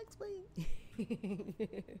 somebody likes me.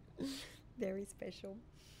 Very special.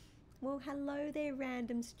 Well, hello there,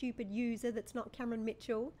 random stupid user that's not Cameron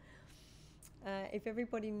Mitchell. If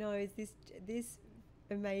everybody knows, this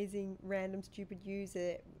amazing random stupid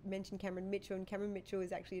user mentioned Cameron Mitchell, and Cameron Mitchell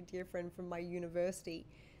is actually a dear friend from my university.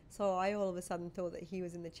 So I all of a sudden thought that he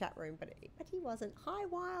was in the chat room, but he wasn't. Hi,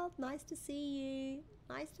 Wild. Nice to see you.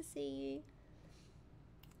 Nice to see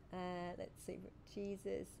you. Let's see.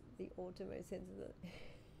 Jesus, the Automo sensor.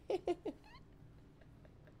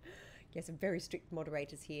 Yes, some very strict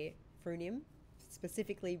moderators here, Frunium,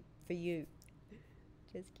 specifically for you.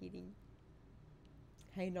 Just kidding.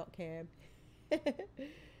 Hey, not Cam.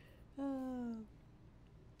 Oh.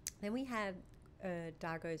 Then we have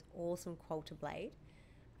Dargo's awesome Qualter Blade.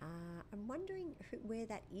 I'm wondering where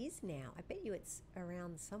that is now. I bet you it's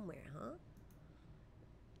around somewhere, huh?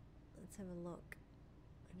 Let's have a look.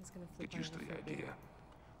 I'm just going to flip Get used to over the idea.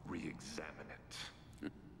 Re-examine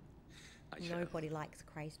it. Nobody likes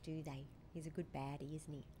Grace, do they? He's a good baddie,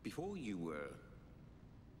 isn't he? Before you were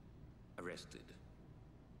arrested,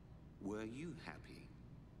 were you happy?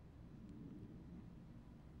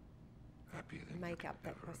 Happier than Makeup, you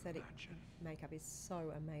that could prosthetic ever imagine. makeup is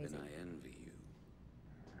so amazing. Then I envy you.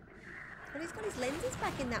 But he's got his lenses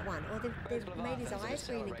back in that one, or they've made his eyes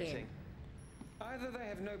green again. Either they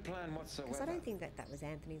have no plan whatsoever, Because I don't think that was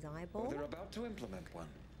Anthony's eyeball. or they're about to implement one.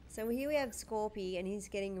 So here we have Scorpy, and he's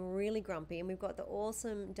getting really grumpy, and we've got the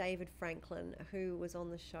awesome David Franklin, who was on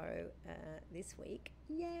the show this week.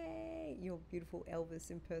 Yay! Your beautiful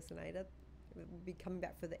Elvis impersonator will be coming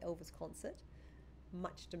back for the Elvis concert.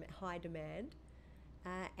 Much high demand.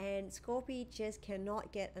 And Scorpy just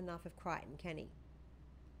cannot get enough of Crichton, can he?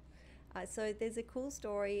 So there's a cool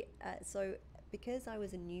story. So because I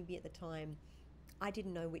was a newbie at the time, I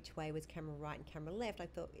didn't know which way was camera right and camera left. I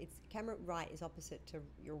thought camera right is opposite to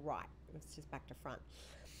your right. It's just back to front.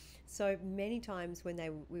 So many times when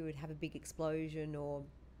we would have a big explosion, or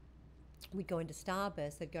we'd go into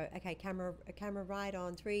starburst, they'd go, okay, camera right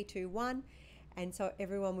on 3, 2, 1, and so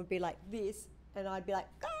everyone would be like this, and I'd be like,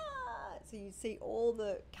 ah! So you'd see all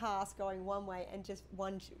the cast going one way and just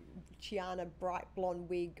one Chiana bright blonde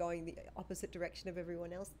wig going the opposite direction of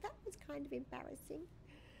everyone else. That was kind of embarrassing.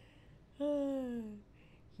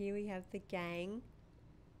 Here we have the gang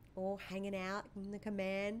all hanging out in the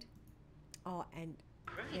command. Oh, and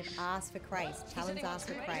they've asked for Grace. Talon's asked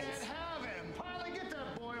for Grace. Have him. Pilot, get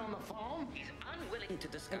that boy on the phone. He's unwilling to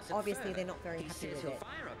discuss And obviously they're not very He happy says with he'll it.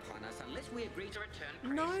 fire upon us unless we agree to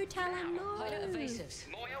return No, Grace. Talon, no. Pilot evasives.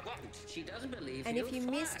 Moya won't. She doesn't believe And he'll if you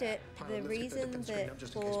fire. missed it, the reason that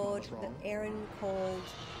Erin called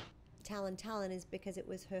Talon is because it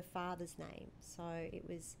was her father's name. So it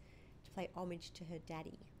was to pay homage to her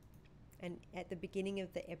daddy. And at the beginning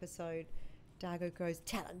of the episode, Dargo goes,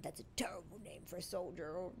 Talon, that's a terrible name for a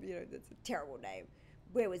soldier, or, you know, that's a terrible name.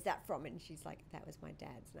 Where was that from? And she's like, that was my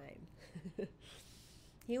dad's name.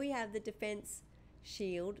 Here we have the defense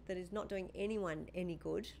shield that is not doing anyone any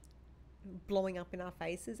good, blowing up in our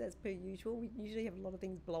faces as per usual. We usually have a lot of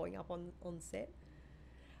things blowing up on set.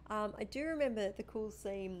 I do remember the cool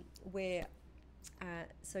scene where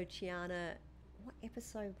so Chiana, what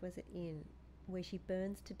episode was it in, where she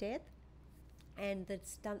burns to death, and the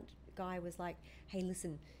stunt guy was like, hey,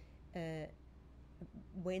 listen,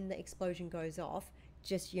 when the explosion goes off,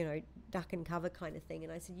 just, you know, duck and cover kind of thing.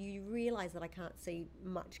 And I said, you realize that I can't see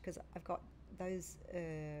much because I've got those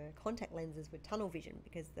contact lenses with tunnel vision,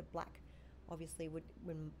 because the black obviously would,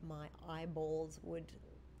 when my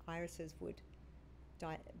irises would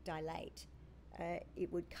dilate,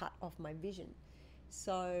 it would cut off my vision.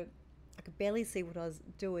 So I could barely see what I was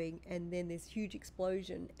doing, and then this huge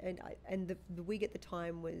explosion, and the wig at the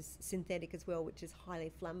time was synthetic as well, which is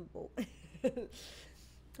highly flammable.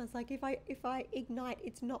 I was like, if I ignite,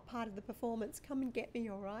 it's not part of the performance. Come and get me,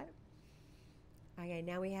 all right? Okay,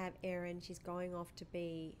 now we have Erin. She's going off to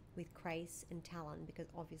be with Krace and Talon, because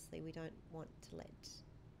obviously we don't want to let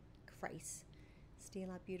Krace steal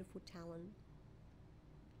our beautiful Talon.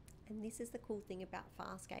 And this is the cool thing about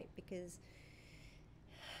Farscape, because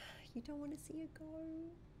you don't want to see her go.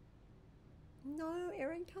 No,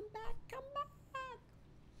 Erin, come back, come back.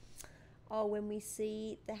 Oh, when we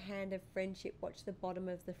see the hand of friendship, watch the bottom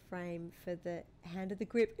of the frame for the hand of the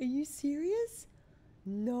grip. Are you serious?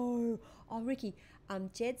 No. Oh, Ricky,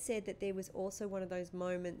 Jed said that there was also one of those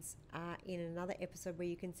moments in another episode where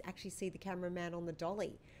you can actually see the cameraman on the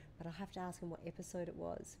dolly, but I'll have to ask him what episode it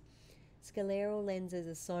was. Scleral lenses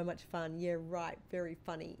are so much fun. Yeah, right. Very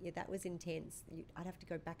funny. Yeah, that was intense. I'd have to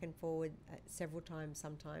go back and forward several times,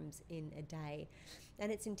 sometimes in a day.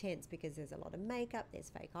 And it's intense because there's a lot of makeup,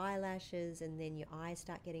 there's fake eyelashes, and then your eyes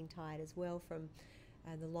start getting tired as well from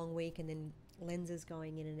the long week, and then lenses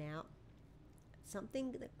going in and out.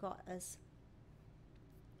 Something that got us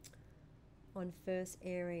on first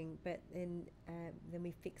airing, but then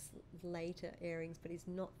we fixed later airings, but it's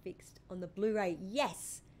not fixed on the Blu-ray.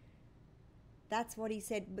 Yes! That's what he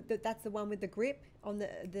said, but that's the one with the grip on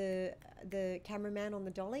the cameraman on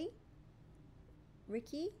the dolly.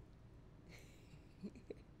 Ricky?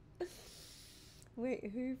 Wait,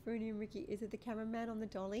 who, Fruny and Ricky? Is it the cameraman on the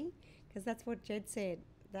dolly? Because that's what Jed said.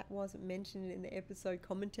 That wasn't mentioned in the episode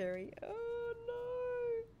commentary. Oh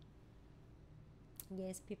no!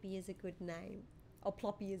 Yes, Pippi is a good name. Oh,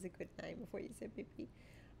 Ploppy is a good name before you said Pippi.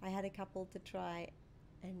 I had a couple to try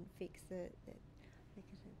and fix the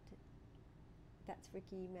that's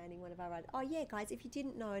Ricky Manning, one of our riders. Oh yeah, guys, if you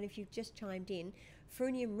didn't know, and if you've just chimed in,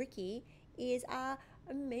 Fruny and Ricky is our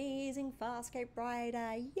amazing Farscape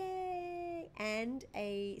rider, yay! And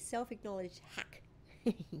a self-acknowledged hack.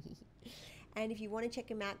 And if you want to check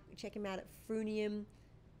him out at Frunium.com.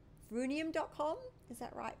 Is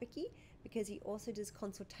that right, Ricky? Because he also does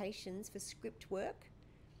consultations for script work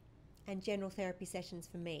and general therapy sessions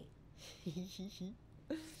for me.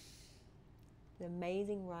 An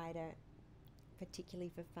amazing writer,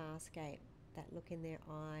 particularly for Farscape. That look in their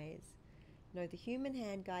eyes. No, the human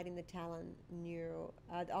hand guiding the Talon neural.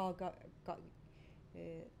 Got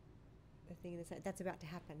the thing that's about to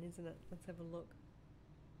happen, isn't it? Let's have a look.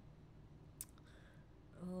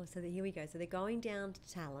 Oh, so here we go. So they're going down to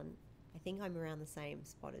Talon. I think I'm around the same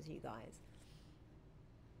spot as you guys.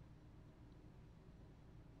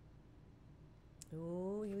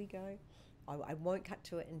 Oh, here we go. I won't cut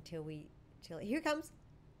to it until here it comes.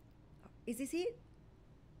 Is this it?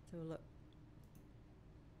 Let's have a look.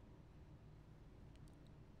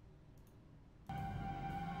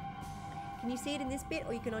 Can you see it in this bit,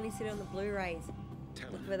 or you can only see it on the Blu-rays?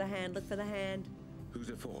 Look for the hand, look for the hand. Who's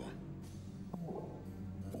it for?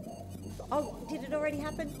 Oh, did it already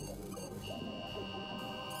happen?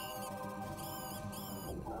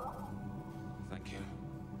 Thank you.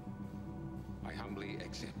 I humbly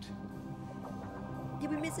accept. Did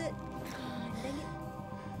we miss it? Dang it.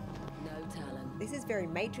 No Talon. This is very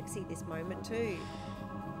Matrixy, this moment too.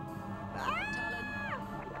 Talon.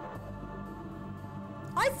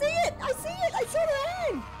 I see it! I see it! I saw the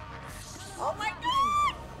hand! Oh my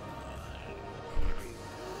god!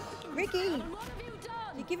 Ricky! What have you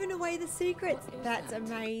done? You're giving away the secrets. That's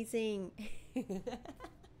amazing. Ricky!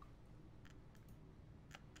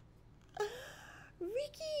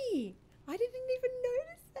 I didn't even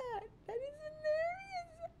notice that. That is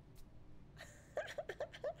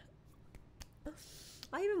hilarious.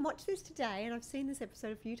 I even watched this today, and I've seen this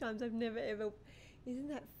episode a few times. I've never ever... Isn't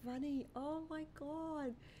that funny? Oh my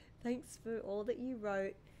god. Thanks for all that you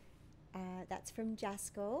wrote. That's from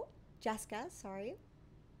Jaska, sorry.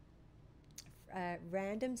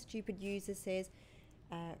 Random Stupid User says,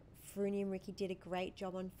 Fruny and Ricky did a great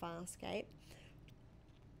job on Farscape.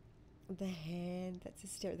 The hand, that's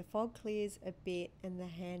hysterical. The fog clears a bit and the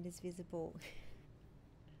hand is visible.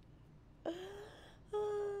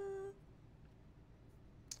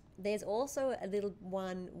 There's also a little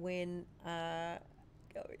one when I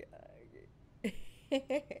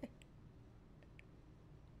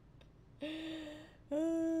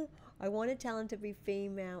wanted Talon to be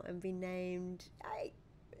female and be named. Hey,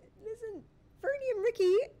 listen, Fruity and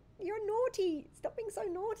Ricky, you're naughty. Stop being so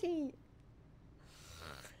naughty.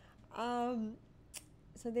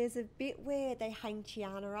 So there's a bit where they hang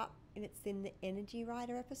Chiana up, and it's in the Energy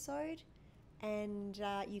Rider episode, and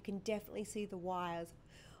you can definitely see the wires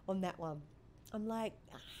on that one. I'm like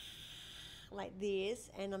this,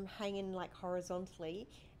 and I'm hanging like horizontally,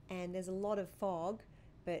 and there's a lot of fog,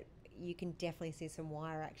 but you can definitely see some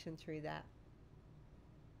wire action through that.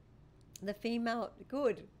 The female,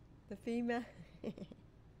 good. The female.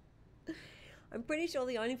 I'm pretty sure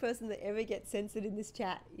the only person that ever gets censored in this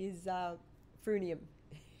chat is Frunium.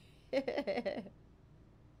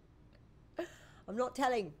 I'm not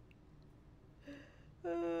telling.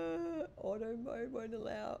 Auto mode won't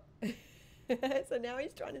allow. So now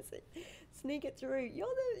he's trying to sneak it through. You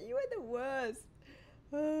are the worst.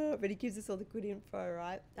 But he gives us all the good info,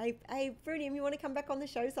 right? Hey, Frunium, you want to come back on the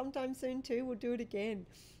show sometime soon too? We'll do it again.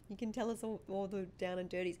 You can tell us all the down and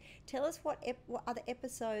dirties. Tell us what other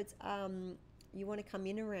episodes you want to come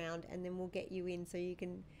in around, and then we'll get you in so you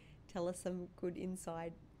can tell us some good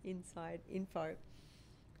inside info.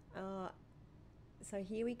 So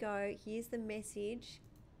here we go. Here's the message.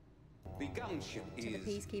 The gunship to the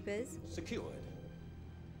peacekeepers. Secured.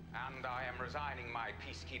 And I am resigning my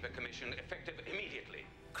peacekeeper commission effective immediately.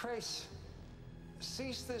 Chris,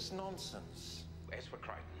 cease this nonsense. As for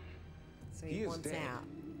Crichton. So he wants dead. out.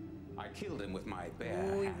 I killed him with my bare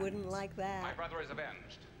Oh, he hands. wouldn't like that. My brother is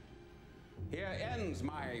avenged. Here ends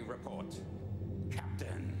my report,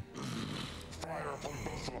 Captain.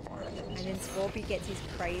 And then Scorpy gets his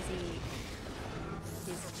crazy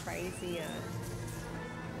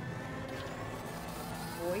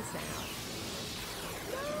voice out.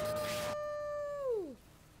 No!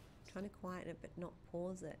 Trying to quieten it but not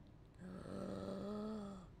pause it.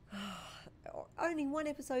 Only one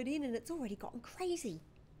episode in and it's already gotten crazy.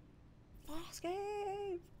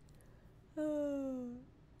 Farscape!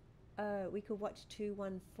 We could watch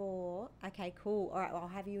 214. Okay, cool. All right, well, I'll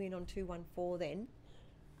have you in on 214 then.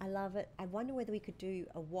 I love it. I wonder whether we could do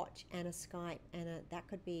a watch and a Skype and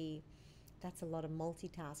that's a lot of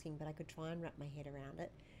multitasking, but I could try and wrap my head around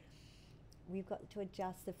it. We've got to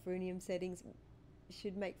adjust the Frunium settings.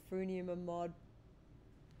 Should make Frunium a mod.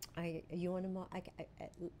 You want a mod?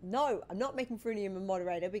 No, I'm not making Frunium a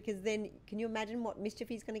moderator because then can you imagine what mischief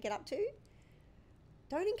he's going to get up to?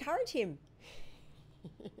 Don't encourage him.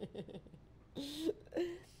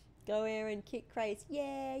 Go Aaron, kick Crace.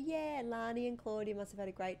 Yeah. Lani and Claudia must have had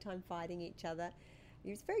a great time fighting each other.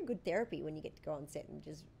 It's very good therapy when you get to go on set and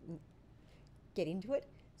just get into it.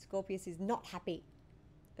 Scorpius is not happy.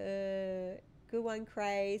 Good one,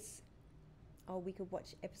 Crace. Oh, we could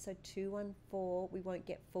watch episode 214. We won't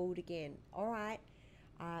get fooled again. All right.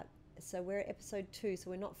 So we're at episode 2, so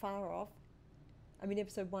we're not far off. I mean,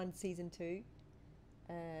 episode 1, season 2.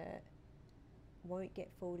 Won't get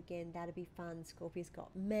fooled again. That'll be fun. Scorpius got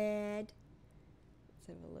mad. Let's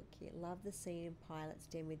have a look here. Love the scene in Pilot's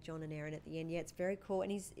Den with John and Aaron at the end. Yeah, it's very cool.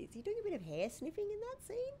 And is he doing a bit of hair sniffing in that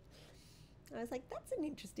scene? I was like, that's an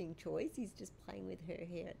interesting choice. He's just playing with her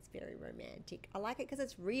hair. It's very romantic. I like it because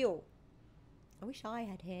it's real. I wish I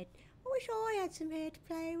had hair. I wish I had some hair to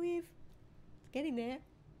play with. It's getting there.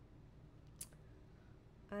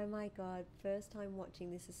 Oh my God, first time watching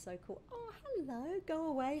this is so cool. Oh, hello. Go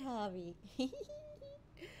away, Harvey.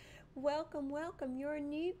 Welcome. You're a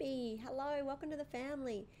newbie. Hello, welcome to the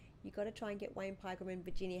family. You got to try and get Wayne Pygram in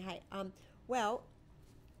Virginia. Hey, well,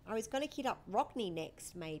 I was going to kid up Rockney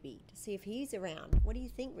next, maybe, to see if he's around. What do you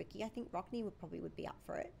think, Ricky? I think Rockney would be up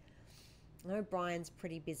for it. I know Brian's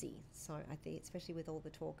pretty busy, so I think, especially with all the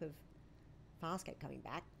talk of Farscape coming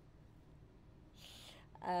back.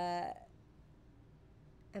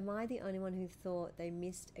 Am I the only one who thought they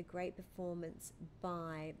missed a great performance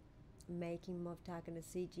by making Moff Tarkin a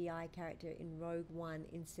CGI character in Rogue One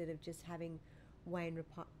instead of just having Wayne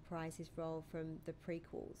reprise his role from the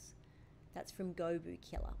prequels? That's from Gobu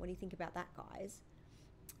Killer. What do you think about that, guys?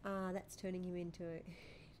 That's turning him into a...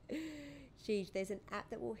 Sheesh, there's an app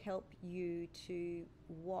that will help you to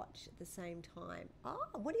watch at the same time. Oh,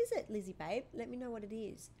 what is it, Lizzie Babe? Let me know what it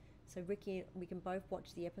is. So Ricky, we can both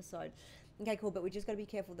watch the episode. Okay, cool, but we just got to be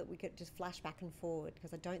careful that we could just flash back and forward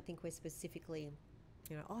because I don't think we're specifically,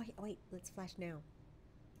 oh wait, let's flash now.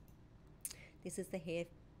 This is the hair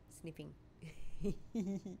sniffing.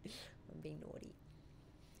 I'm being naughty.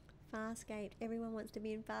 Farscape. Everyone wants to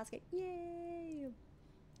be in Farscape. Yay!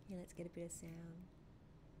 Yeah, let's get a bit of sound.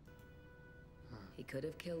 He could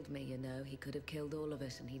have killed me, you know. He could have killed all of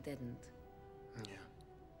us, and he didn't. Yeah.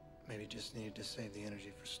 Maybe just needed to save the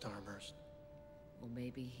energy for Starburst. Or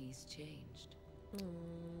maybe he's changed.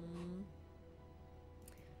 Mm.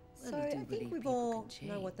 Well, So I do I think believe we people all can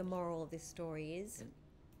know what the change. moral of this story is.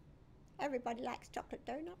 Everybody likes chocolate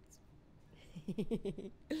donuts.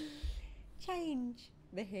 Change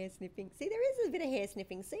the hair sniffing. See, there is a bit of hair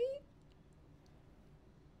sniffing. See?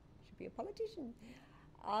 Should be a politician.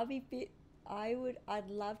 I'll be fit. I'd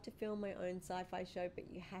love to film my own sci-fi show,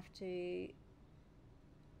 but you have to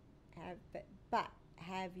have, but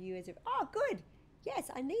have you as a, oh, good.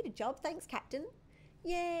 Yes, I need a job. Thanks, Captain.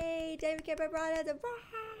 Yay, David Cameron.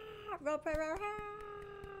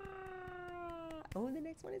 Oh, the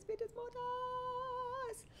next one is Vitus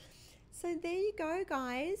Mortis. So there you go,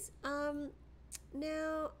 guys.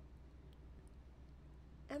 Now,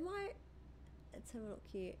 let's have a look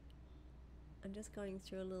here. I'm just going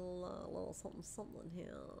through a little something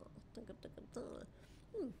here.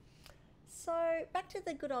 So back to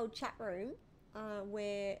the good old chat room,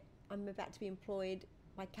 where I'm about to be employed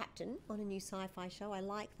by Captain on a new sci-fi show. I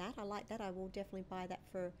like that. I will definitely buy that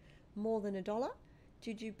for more than $1.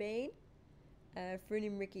 Juju Bean, Frun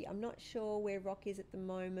and Ricky. I'm not sure where Rock is at the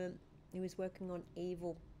moment. He was working on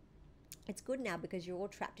Evil. It's good now because you're all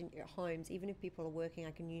trapped in your homes. Even if people are working,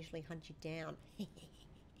 I can usually hunt you down.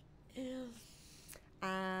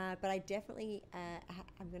 But I definitely,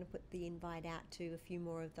 I'm going to put the invite out to a few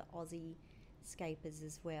more of the Aussie scapers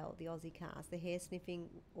as well, the Aussie cast. The hair sniffing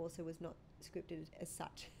also was not scripted as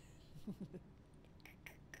such.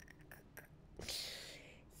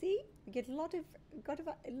 See, we get a lot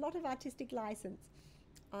of artistic license.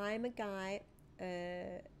 I'm a guy,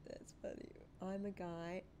 that's funny, I'm a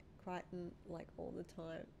guy, Crichton, like all the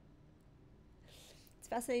time. It's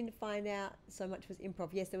fascinating to find out so much was improv.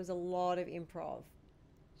 Yes, there was a lot of improv.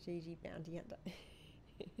 Gigi Bounty Hunter.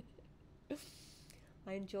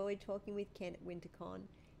 I enjoyed talking with Ken at WinterCon.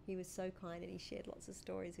 He was so kind and he shared lots of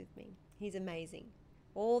stories with me. He's amazing.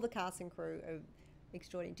 All the cast and crew are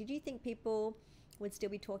extraordinary. Did you think people would still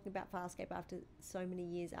be talking about Farscape after so many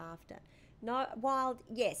years after? No, Wild,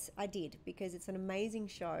 yes, I did, because it's an amazing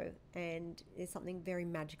show and there's something very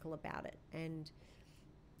magical about it. And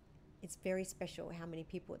it's very special how many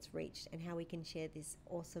people it's reached and how we can share this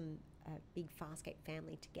awesome big Farscape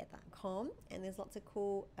family together. And there's lots of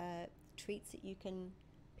cool treats that you can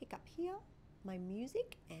pick up here. My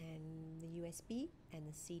music and the USB and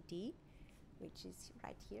the CD, which is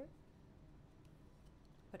right here,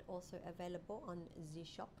 but also available on Z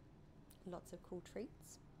Shop. Lots of cool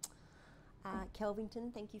treats.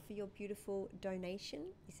 Kelvington, thank you for your beautiful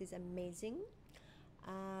donation. This is amazing.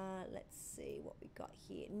 Let's see what we got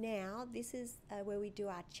here. Now, this is where we do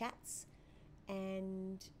our chats,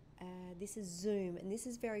 and this is Zoom, and this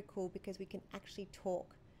is very cool because we can actually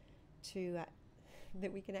talk to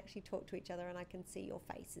each other, and I can see your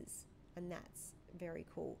faces, and that's very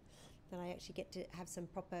cool. That I actually get to have some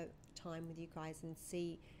proper time with you guys and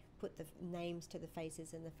put the names to the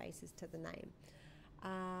faces and the faces to the name.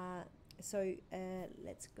 So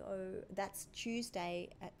let's go. That's Tuesday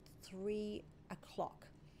at 3 o'clock,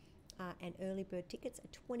 and early bird tickets are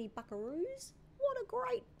 20 buckaroos. What a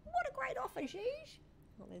great offer, sheesh.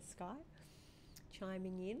 Oh, there's Sky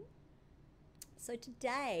chiming in. So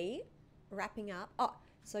today, wrapping up. Oh,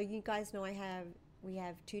 so you guys know we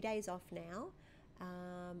have 2 days off now.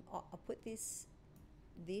 I'll put this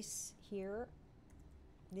here.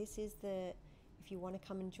 This is if you want to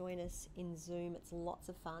come and join us in Zoom, it's lots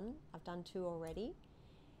of fun. I've done 2 already.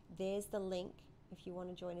 There's the link if you want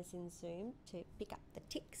to join us in Zoom to pick up the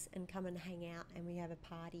ticks and come and hang out, and we have a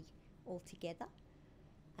party all together.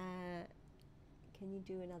 Can you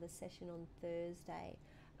do another session on Thursday?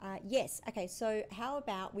 Yes. Okay, so how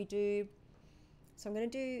about we do... So I'm going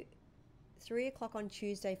to do 3 o'clock on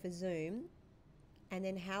Tuesday for Zoom, and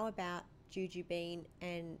then how about Juju Bean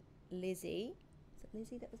and Lizzie? Is it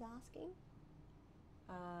Lizzie that was asking?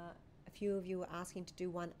 A few of you were asking to do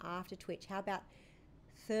one after Twitch. How about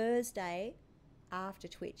Thursday after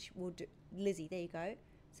Twitch? We'll do Lizzie, there you go.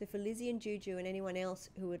 So for Lizzie and Juju and anyone else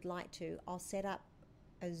who would like to, I'll set up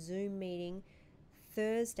a Zoom meeting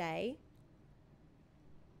Thursday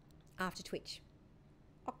after Twitch.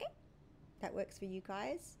 Okay? That works for you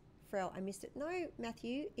guys. Frel, I missed it. No,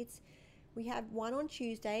 Matthew, we have one on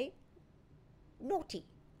Tuesday. Naughty.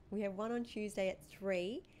 We have one on Tuesday at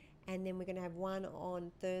 3, and then we're going to have one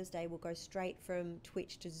on Thursday. We'll go straight from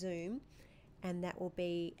Twitch to Zoom, and that will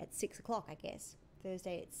be at 6 o'clock, I guess.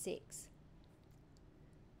 Thursday at 6.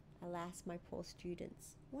 Alas, my poor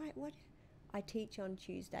students. What? I teach on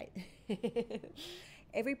Tuesday.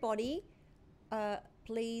 Everybody,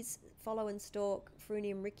 please follow and stalk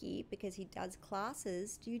Frunium Ricky because he does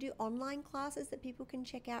classes. Do you do online classes that people can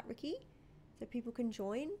check out, Ricky? So people can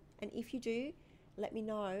join? And if you do, let me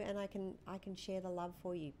know and I can share the love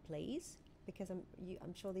for you, please, because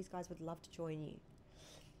I'm sure these guys would love to join you.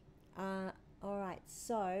 All right,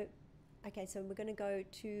 so okay, so we're going to go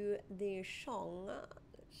to the song.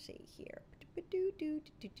 Let's see here.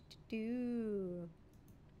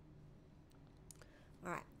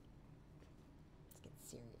 All right, let's get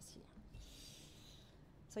serious here.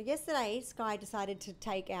 So yesterday, Sky decided to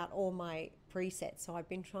take out all my presets, so I've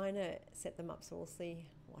been trying to set them up, so we'll see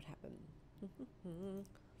what happens.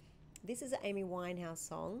 This is an Amy Winehouse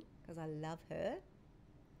song, because I love her,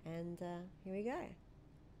 and here we go.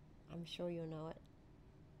 I'm sure you'll know it.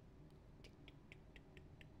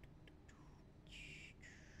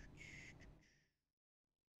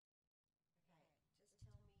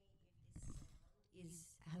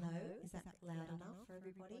 Hello, is that loud enough for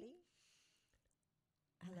everybody?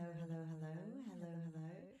 Hello, hello, hello, hello,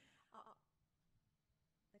 hello.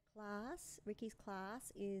 The class, Ricky's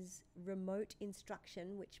class, is remote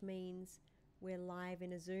instruction, which means we're live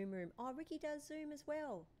in a Zoom room. Oh, Ricky does Zoom as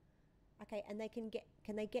well. Okay, and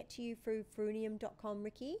can they get to you through frunium.com,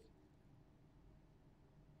 Ricky?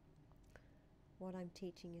 What I'm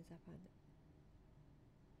teaching is up on.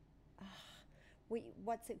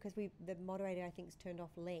 Because the moderator I think's turned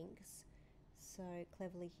off links, so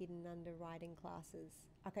cleverly hidden under writing classes.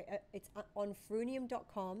 Okay, it's on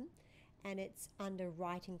frunium.com, and it's under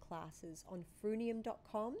writing classes on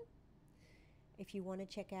frunium.com. If you want to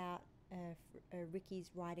check out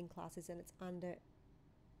Ricky's writing classes, and it's under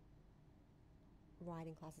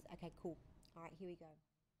writing classes. Okay, cool. All right, here we go.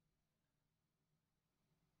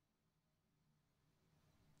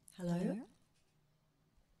 Hello.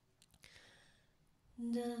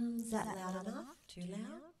 Is that loud enough? Too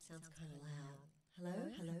loud? Sounds kind of loud. Hello?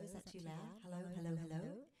 Hello? Is that too loud? Hello? Hello?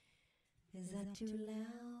 Hello? Is that too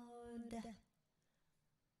loud?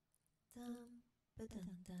 Dum, ba-dum,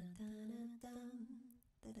 dum, dum, dum,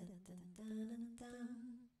 da-dum, dum, dum, dum,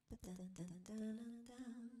 ba-dum, dum, dum,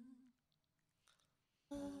 dum.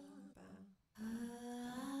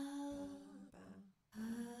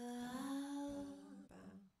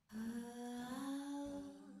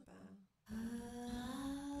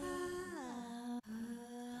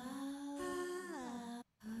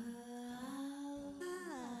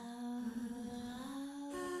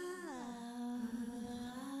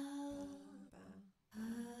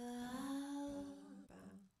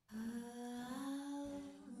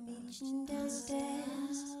 Reaching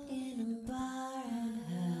downstairs in a bar and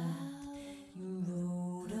hurt. You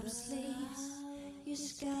rolled up sleeves, your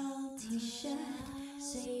skull t-shirt.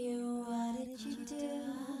 Say, what did you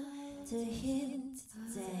do to him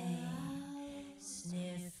today?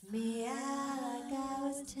 Sniff me out like I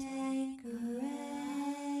was Tanqueray.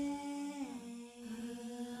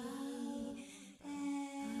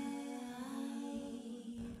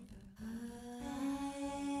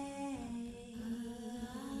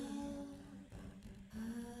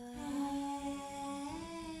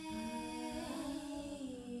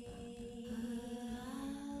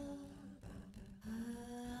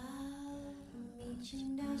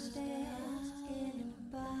 Reaching downstairs in a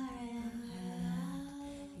bar and hurt.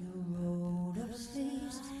 You rolled up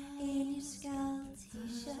sleeves in your skull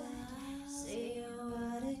t-shirt. Say,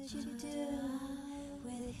 what did you do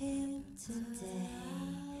with him today?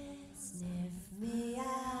 Sniff me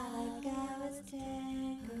out like I was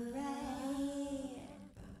Tanqueray.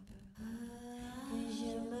 'Cause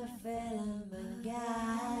you're my filament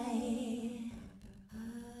guy.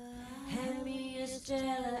 Hand me a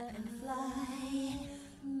Stella and fly.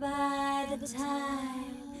 By the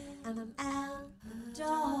time I'm out the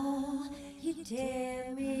door, you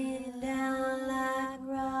tear me down like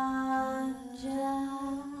Roger.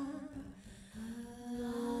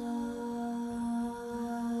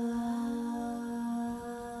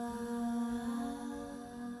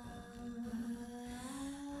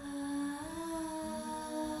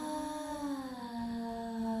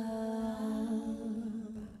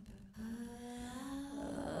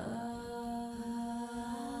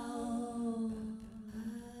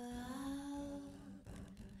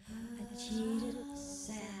 I cheated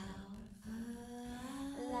myself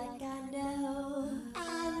like I know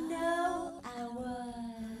I would.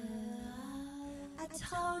 I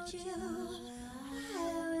told you I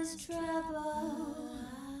was trouble.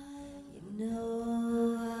 You know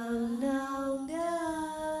I'm no good.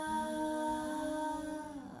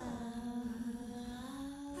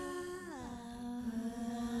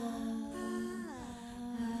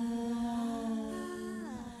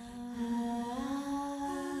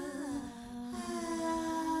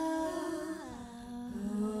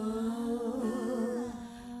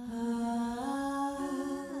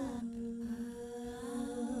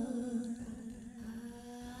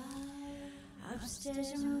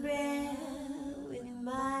 Upstairs in bed with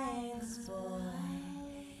my ex-boy.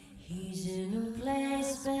 He's in a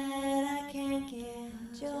place but I can't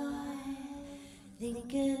get joy.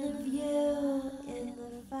 Thinking of you in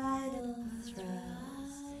the final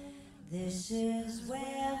throes. This is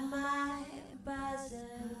where my buzzer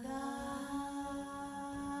goes.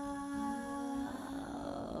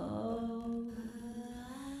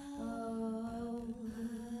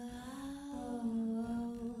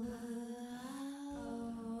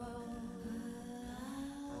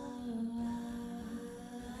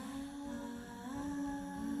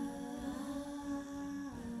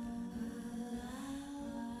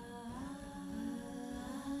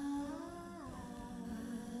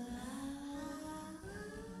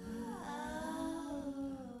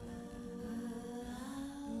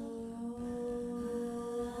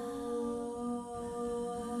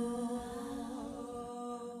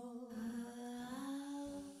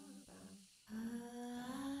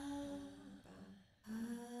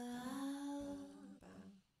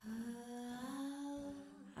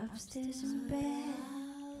 Upstairs in bed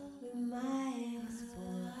with my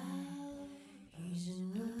ex-boy. He's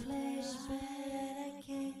in a place but I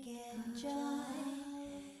can't get joy.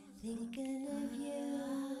 Thinking of you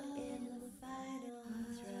in the final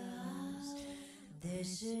throes.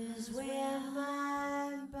 This is where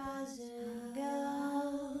my buzzing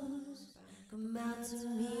goes. Come out to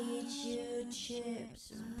meet you,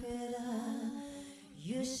 chips and bitter.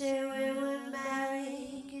 You say we were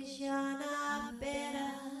married 'cause you're not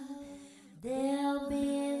bitter. There'll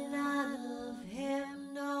be none of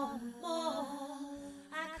him no more.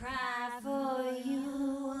 I cry for you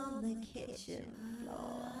on the kitchen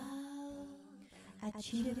floor. I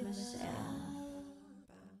cheated myself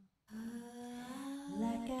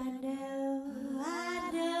like I knew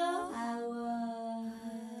I would.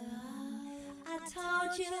 I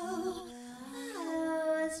told you I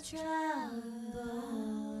was trouble.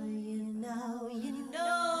 You know, you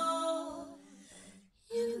know,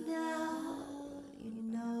 you know, you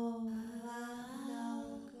know I'm no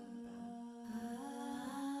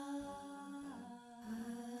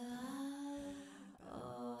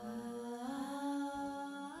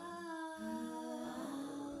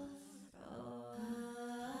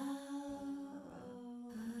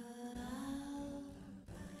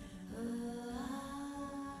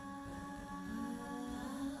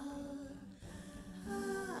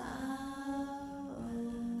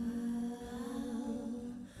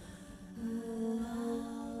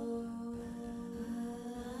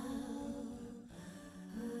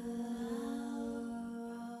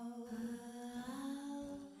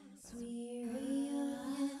Sweet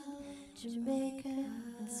reunion, Jamaica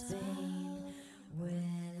and Spain.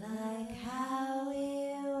 We're like how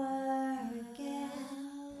we were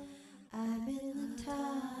again. I'm in the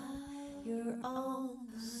top, you're on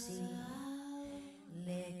the sea.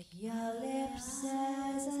 Lick your lips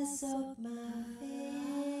as I soak my feet.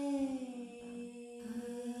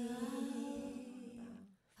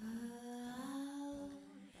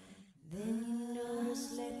 Then you notice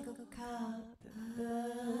like a carpet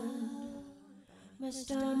burn. My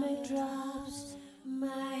stomach drops,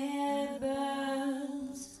 my head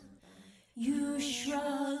burns. You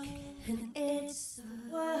shrug, and it's the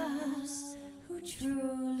worst. Who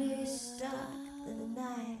truly stuck the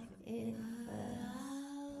knife in first?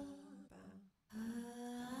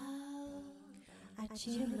 I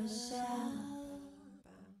cheated myself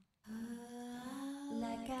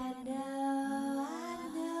like I know I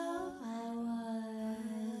would.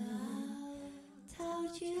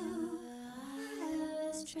 Told you I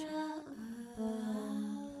was trouble.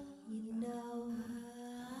 You know,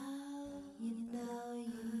 you know,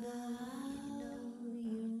 you know, you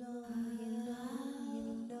know, you know,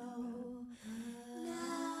 you know.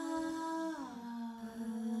 Now,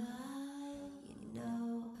 you know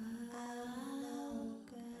I'm no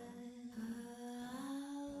good.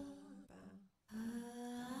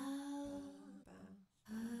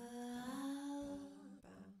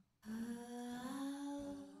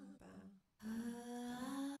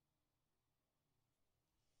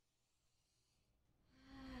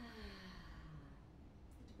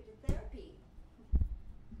 Therapy.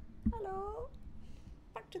 Hello.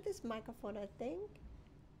 Back to this microphone, I think.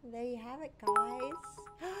 There you have it, guys.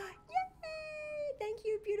 Yay! Thank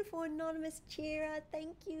you, beautiful anonymous cheerer.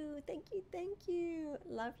 Thank you, thank you, thank you.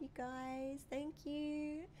 Love you guys. Thank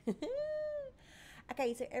you.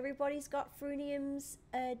 Okay, so everybody's got Frunium's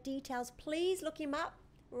details. Please look him up.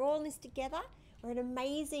 We're all in this together. We're an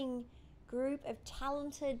amazing group of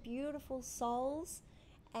talented, beautiful souls.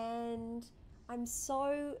 And I'm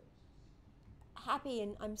so happy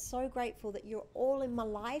and I'm so grateful that you're all in my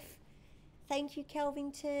life. Thank you,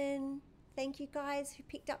 Kelvington. Thank you guys who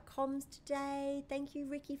picked up comms today. Thank you,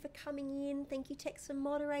 Ricky, for coming in. Thank you, Tex, for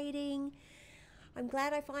moderating. I'm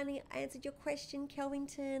glad I finally answered your question,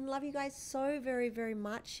 Kelvington. Love you guys so very, very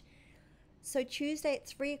much. So Tuesday at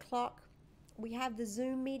 3 o'clock, we have the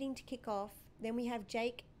Zoom meeting to kick off. Then we have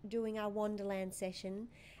Jake doing our Wonderland session.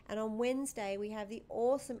 And on Wednesday, we have the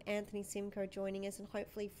awesome Anthony Simcoe joining us, and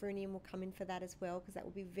hopefully Frunium will come in for that as well, because that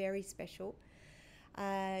will be very special.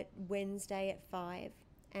 Wednesday at 5.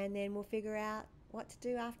 And then we'll figure out what to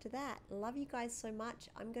do after that. Love you guys so much.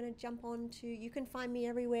 I'm going to jump on to, you can find me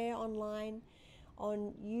everywhere online,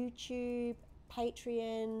 on YouTube,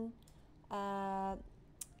 Patreon,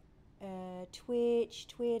 Twitch,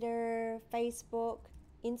 Twitter, Facebook,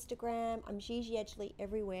 Instagram. I'm Gigi Edgley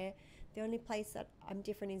everywhere. The only place that I'm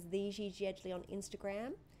different is the Gigi Edgley on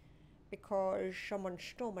Instagram, because someone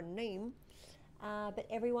stole my name. But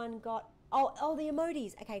everyone got, oh, the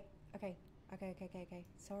emojis. Okay.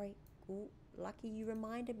 Sorry. Ooh, lucky you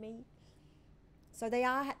reminded me. So they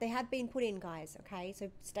have been put in, guys. Okay,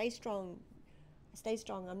 so stay strong. Stay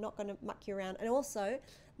strong. I'm not going to muck you around. And also,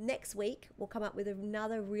 next week we'll come up with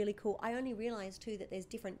another really cool. I only realized too that there's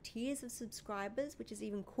different tiers of subscribers, which is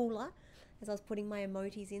even cooler, as I was putting my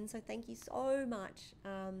emojis in. So thank you so much.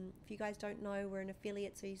 If you guys don't know, we're an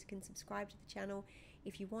affiliate, so you can subscribe to the channel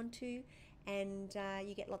if you want to, and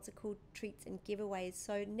you get lots of cool treats and giveaways.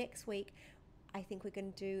 So next week, I think we're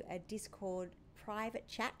going to do a Discord private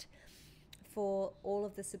chat for all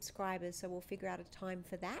of the subscribers. So we'll figure out a time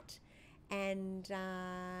for that. And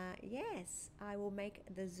yes, I will make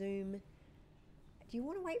the Zoom. Do you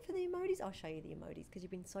want to wait for the emojis? I'll show you the emojis because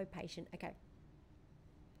you've been so patient. Okay.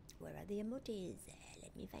 Where are the emojis?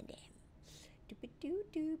 Let me find them.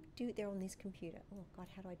 Doop-a-doo-doop-doo. They're on this computer. Oh, God,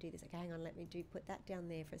 how do I do this? Okay, hang on. Let me put that down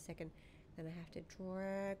there for a second. Then I have to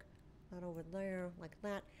drag that over there like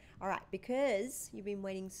that. All right, because you've been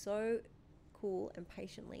waiting so cool and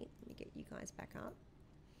patiently. Let me get you guys back up.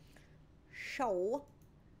 So,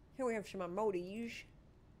 here we have some emojis.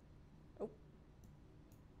 Oh.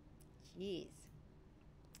 Jeez.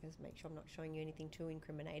 Let's make sure I'm not showing you anything too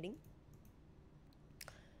incriminating.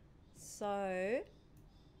 So,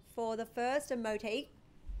 for the first emoji,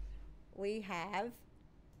 we have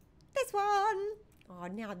this one. Oh,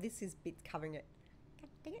 now this is bits covering it. God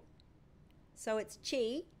dang it. So it's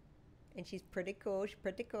Chi, and she's pretty cool. She's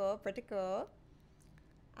pretty cool.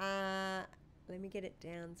 Let me get it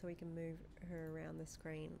down so we can move her around the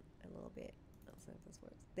screen a little bit. Let's see if this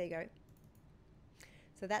works. There you go.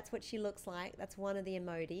 So that's what she looks like. That's one of the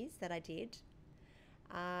emojis that I did.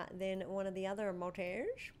 Then one of the other emojis,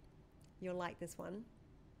 you'll like this one,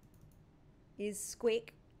 is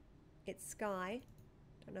Squick. It's Sky.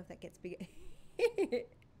 Don't know if that gets bigger.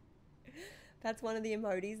 That's one of the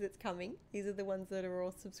emojis that's coming. These are the ones that are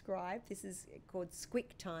all subscribed. This is called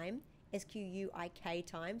Squick Time. Squik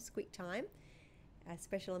time. Squick Time. A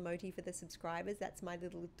special emoji for the subscribers. That's my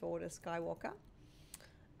little daughter Skywalker.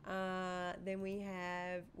 Then we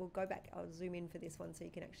have, we'll go back, I'll zoom in for this one so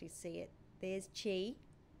you can actually see it. There's Chi,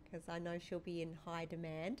 because I know she'll be in high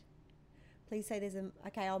demand. Please say there's a,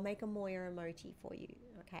 okay, I'll make a Moya emoji for you,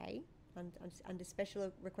 okay? Under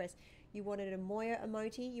special request. You wanted a Moya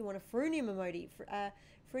emoji, you want a Frunium emoji.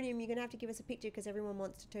 Frunium, you're going to have to give us a picture because everyone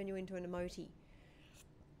wants to turn you into an emoji.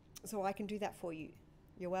 So I can do that for you.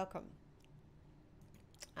 You're welcome.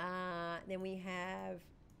 Then we have,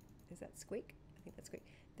 is that Squeak? I think that's Squeak.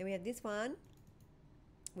 Then we have this one,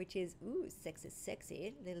 which is, ooh,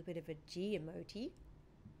 sexy, a little bit of a G emoji.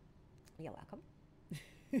 You're welcome.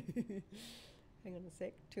 Hang on a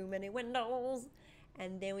sec. Too many windows.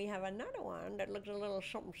 And then we have another one that looks a little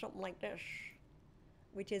something like this,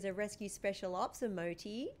 which is a Rescue Special Ops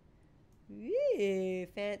emoji. Ooh,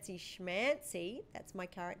 fancy schmancy. That's my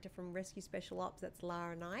character from Rescue Special Ops. That's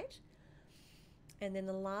Lara Knight. And then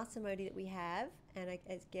the last emoji that we have, and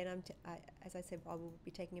again, as I said, I will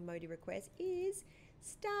be taking emoji requests, is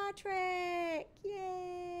Star Trek.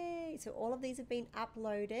 Yay! So all of these have been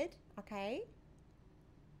uploaded. Okay.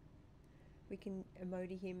 We can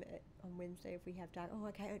emoji him on Wednesday if we have Dark. Oh,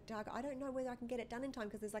 okay, Dark. I don't know whether I can get it done in time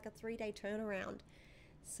because there's like a 3-day turnaround.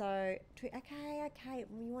 So, okay.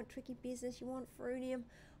 You want tricky business? You want Frunium?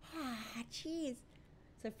 Ah, cheers.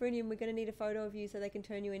 So, Frunium, we're going to need a photo of you so they can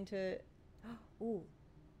turn you into. Oh,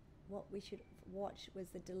 what we should watch was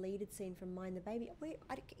the deleted scene from Mind the Baby. Wait,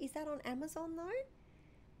 is that on Amazon though?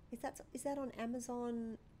 Is that on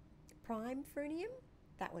Amazon Prime, Frunium?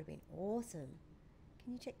 That would have been awesome.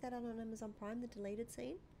 Can you check that out on Amazon Prime, the deleted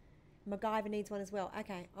scene? MacGyver needs one as well.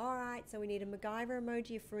 Okay, all right. So we need a MacGyver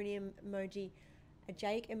emoji, a Frunium emoji, a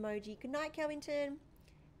Jake emoji. Good night, Kelvington.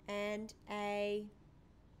 And a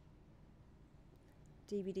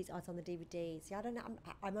DVDs. Oh, it's on the DVDs. Yeah, I don't know.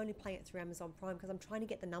 I'm only playing it through Amazon Prime because I'm trying to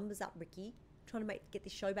get the numbers up, Ricky. I'm trying to get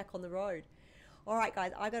this show back on the road. All right,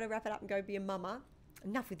 guys, I got to wrap it up and go be a mama.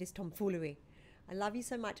 Enough with this tomfoolery. I love you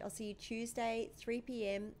so much. I'll see you Tuesday, 3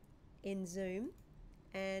 p.m. in Zoom,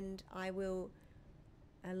 and I will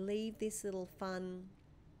leave this little fun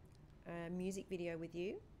music video with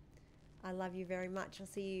you. I love you very much. I'll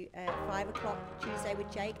see you at 5 o'clock Tuesday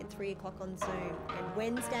with Jake and 3 o'clock on Zoom. And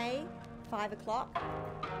Wednesday, 5 o'clock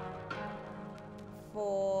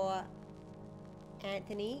for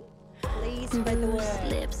Anthony. Please spread the word.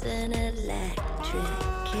 Lips and electric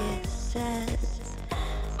kisses,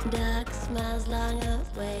 dark smiles,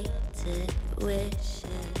 long-awaited wishes.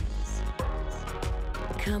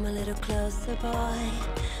 Come a little closer, boy,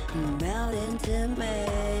 and melt into me.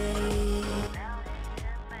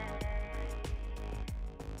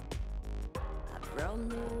 I've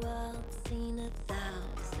roamed the world, seen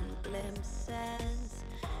 1,000 glimpses.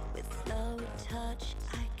 With slow touch,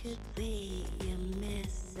 I could be your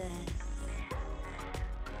missus.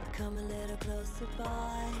 Come a little closer,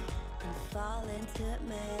 boy, and fall into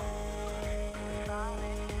me.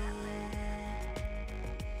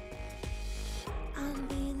 I'll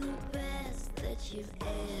be the best that you've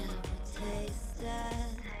ever tasted.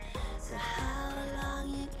 So how long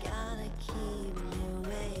you gonna keep me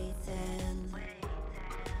waiting?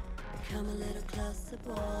 Come a little closer,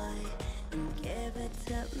 boy, and give it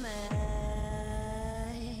to me.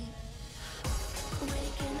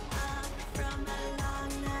 Waking up from a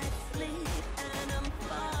long night's sleep, and I'm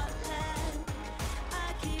falling.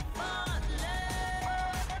 I keep falling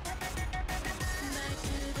back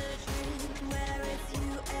to the dream where it's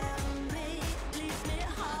you and me. Leaves me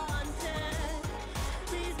haunted,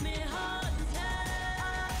 leaves me haunted.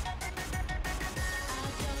 I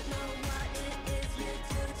don't know what it is you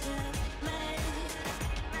do to me.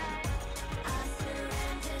 I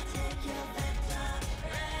surrender, take your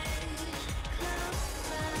victory.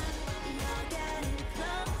 Closer, you're getting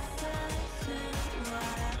closer to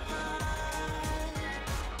my heart.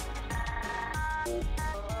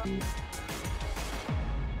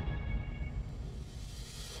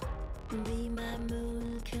 Be my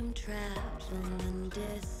moon, come traveling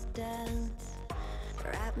distance.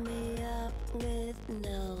 Wrap me up with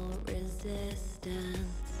no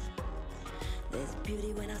resistance. There's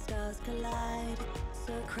beauty when our stars collide,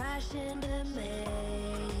 so crash into me.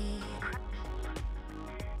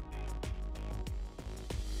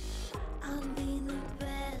 I'll be the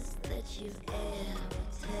best that you've ever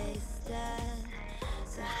tasted.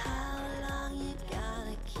 So how long you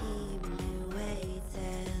gonna keep me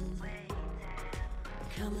waiting?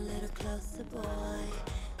 Come a little closer, boy,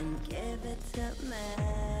 and give it to me.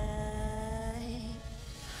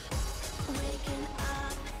 Waking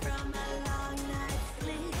up from a long night's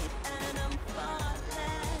sleep, and I'm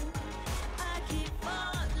falling. I keep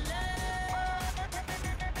falling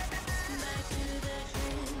back to the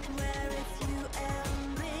dream where it's you and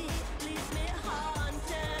me. Leaves me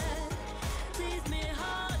haunted, leaves me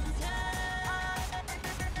haunted.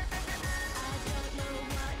 I don't know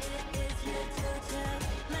what it is you do to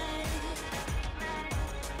me.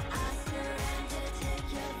 I surrender, take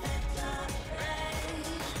your victory.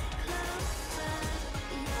 Closer,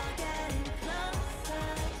 you're getting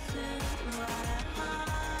closer to my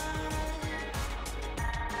heart.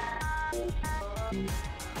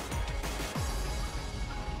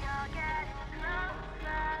 You're getting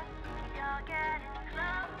closer, you're getting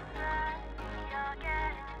closer, you're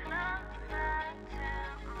getting closer to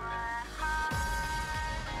my heart.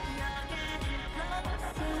 You're getting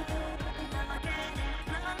closer, you're getting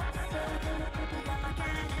closer, you're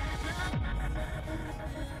getting closer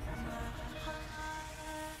to my heart.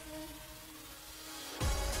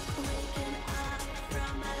 Waking up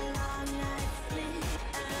from a long night's sleep,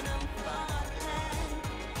 and I'm falling.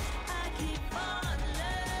 I keep falling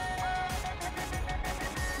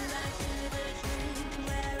back to the dream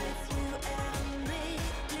where it's you and me.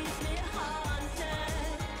 Leaves me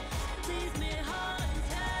haunted, leaves me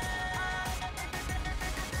haunted.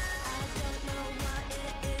 I don't know what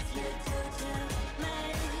it is you do to me.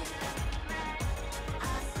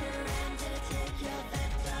 I surrender, take your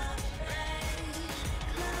victory.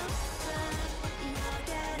 Closer, you're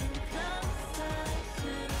getting closer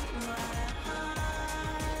to my heart.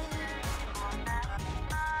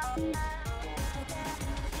 You're getting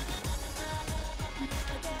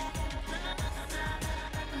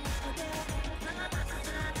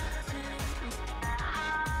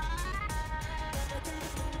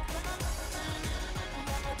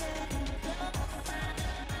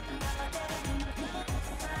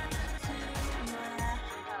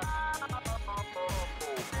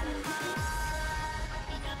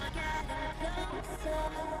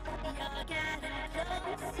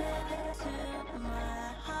Give it to my